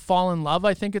 Don't Want to Fall in Love,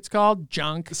 I think it's called,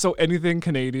 Junk. So anything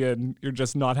Canadian, you're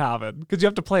just not having because you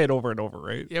have to play it over and over,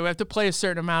 right? Yeah, we have to play a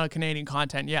certain amount of Canadian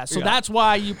content. Yeah, so that's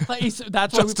why you play.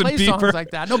 That's why we Justin play Bieber. songs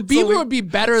like that. No, Bieber would be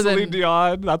better Celine than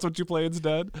Dion. That's what you play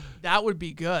instead. That would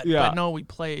be good. Yeah. But no, we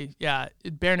play. Yeah,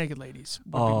 Bare Naked Ladies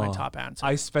would be my top answer.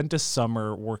 I spent a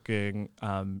summer working,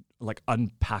 like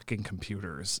unpacking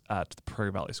computers at the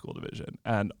Prairie Valley School Division,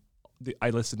 and I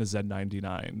listened to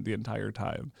Z99 the entire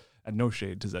time. And no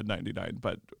shade to Z99,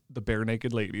 but the Bare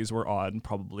Naked Ladies were on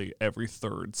probably every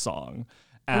third song.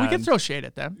 And we can throw shade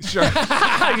at them. Sure.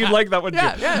 You'd like that one too.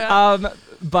 Yeah.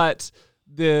 But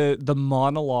the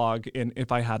monologue in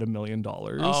If I Had $1 Million.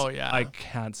 Oh, yeah. I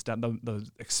can't stand the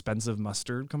expensive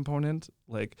mustard component.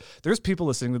 Like, there's people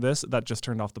listening to this that just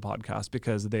turned off the podcast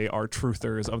because they are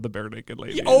truthers of the Bare Naked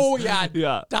Ladies. Oh, yeah.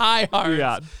 Yeah. Die hard.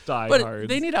 Yeah, But hard.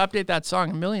 they need to update that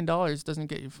song. $1 million doesn't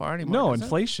get you far anymore. No, does it?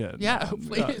 inflation. Yeah,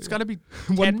 it's got to be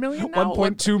 $10 million now.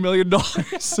 $1.2 million.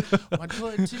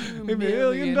 $1.2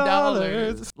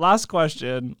 million. Last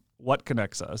question. What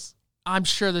connects us? I'm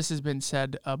sure this has been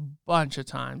said a bunch of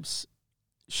times.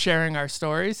 Sharing our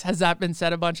stories. Has that been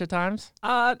said a bunch of times?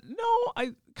 No,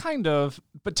 I kind of.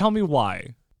 But tell me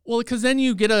why. Well, because then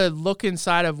you get a look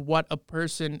inside of what a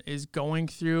person is going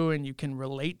through, and you can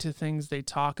relate to things they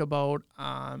talk about,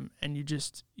 and you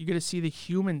get to see the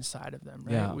human side of them,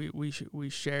 right? Yeah. We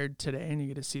shared today, and you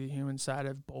get to see the human side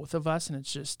of both of us, and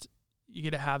it's just you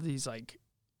get to have these like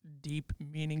deep,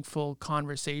 meaningful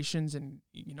conversations and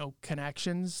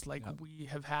connections like we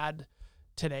have had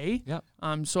today. Yeah.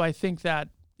 So I think that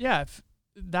if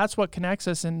that's what connects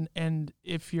us, and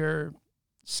if you're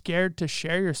scared to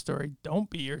share your story, don't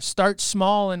be. Or start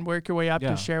small and work your way up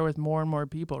to share with more and more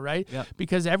people, right? Yeah.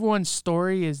 Because everyone's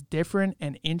story is different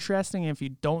and interesting. If you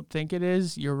don't think it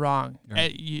is, you're wrong.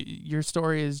 Right. Your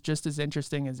story is just as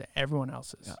interesting as everyone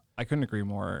else's. Yeah. I couldn't agree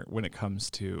more when it comes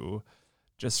to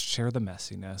just share the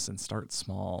messiness and start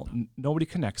small. Nobody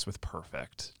connects with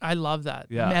perfect. I love that.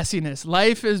 Yeah. Messiness.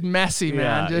 Life is messy,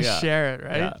 man. Just share it,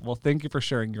 right? Yeah. Well, thank you for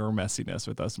sharing your messiness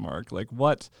with us, Mark. Like,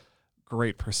 what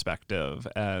great perspective.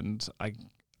 And I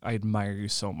admire you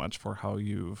so much for how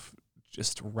you've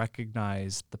just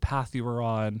recognized the path you were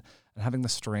on and having the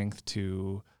strength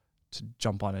to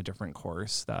jump on a different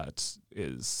course that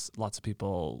is lots of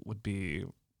people would be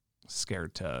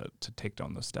scared to take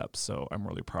down those steps. So I'm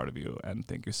really proud of you, and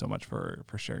thank you so much for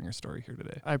sharing your story here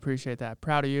today. I appreciate that.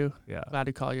 Proud of you. Yeah. Glad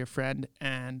to call you a friend.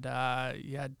 And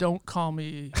don't call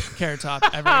me Carrot Top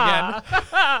ever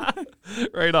again.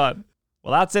 Right on.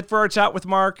 Well, that's it for our chat with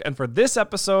Mark and for this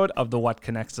episode of the What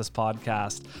Connects Us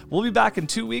podcast. We'll be back in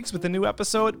 2 weeks with a new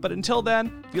episode, but until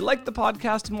then, if you like the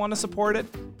podcast and want to support it,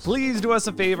 please do us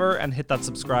a favor and hit that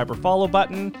subscribe or follow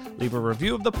button, leave a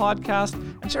review of the podcast,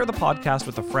 and share the podcast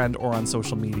with a friend or on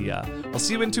social media. We'll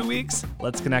see you in 2 weeks.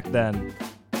 Let's connect then.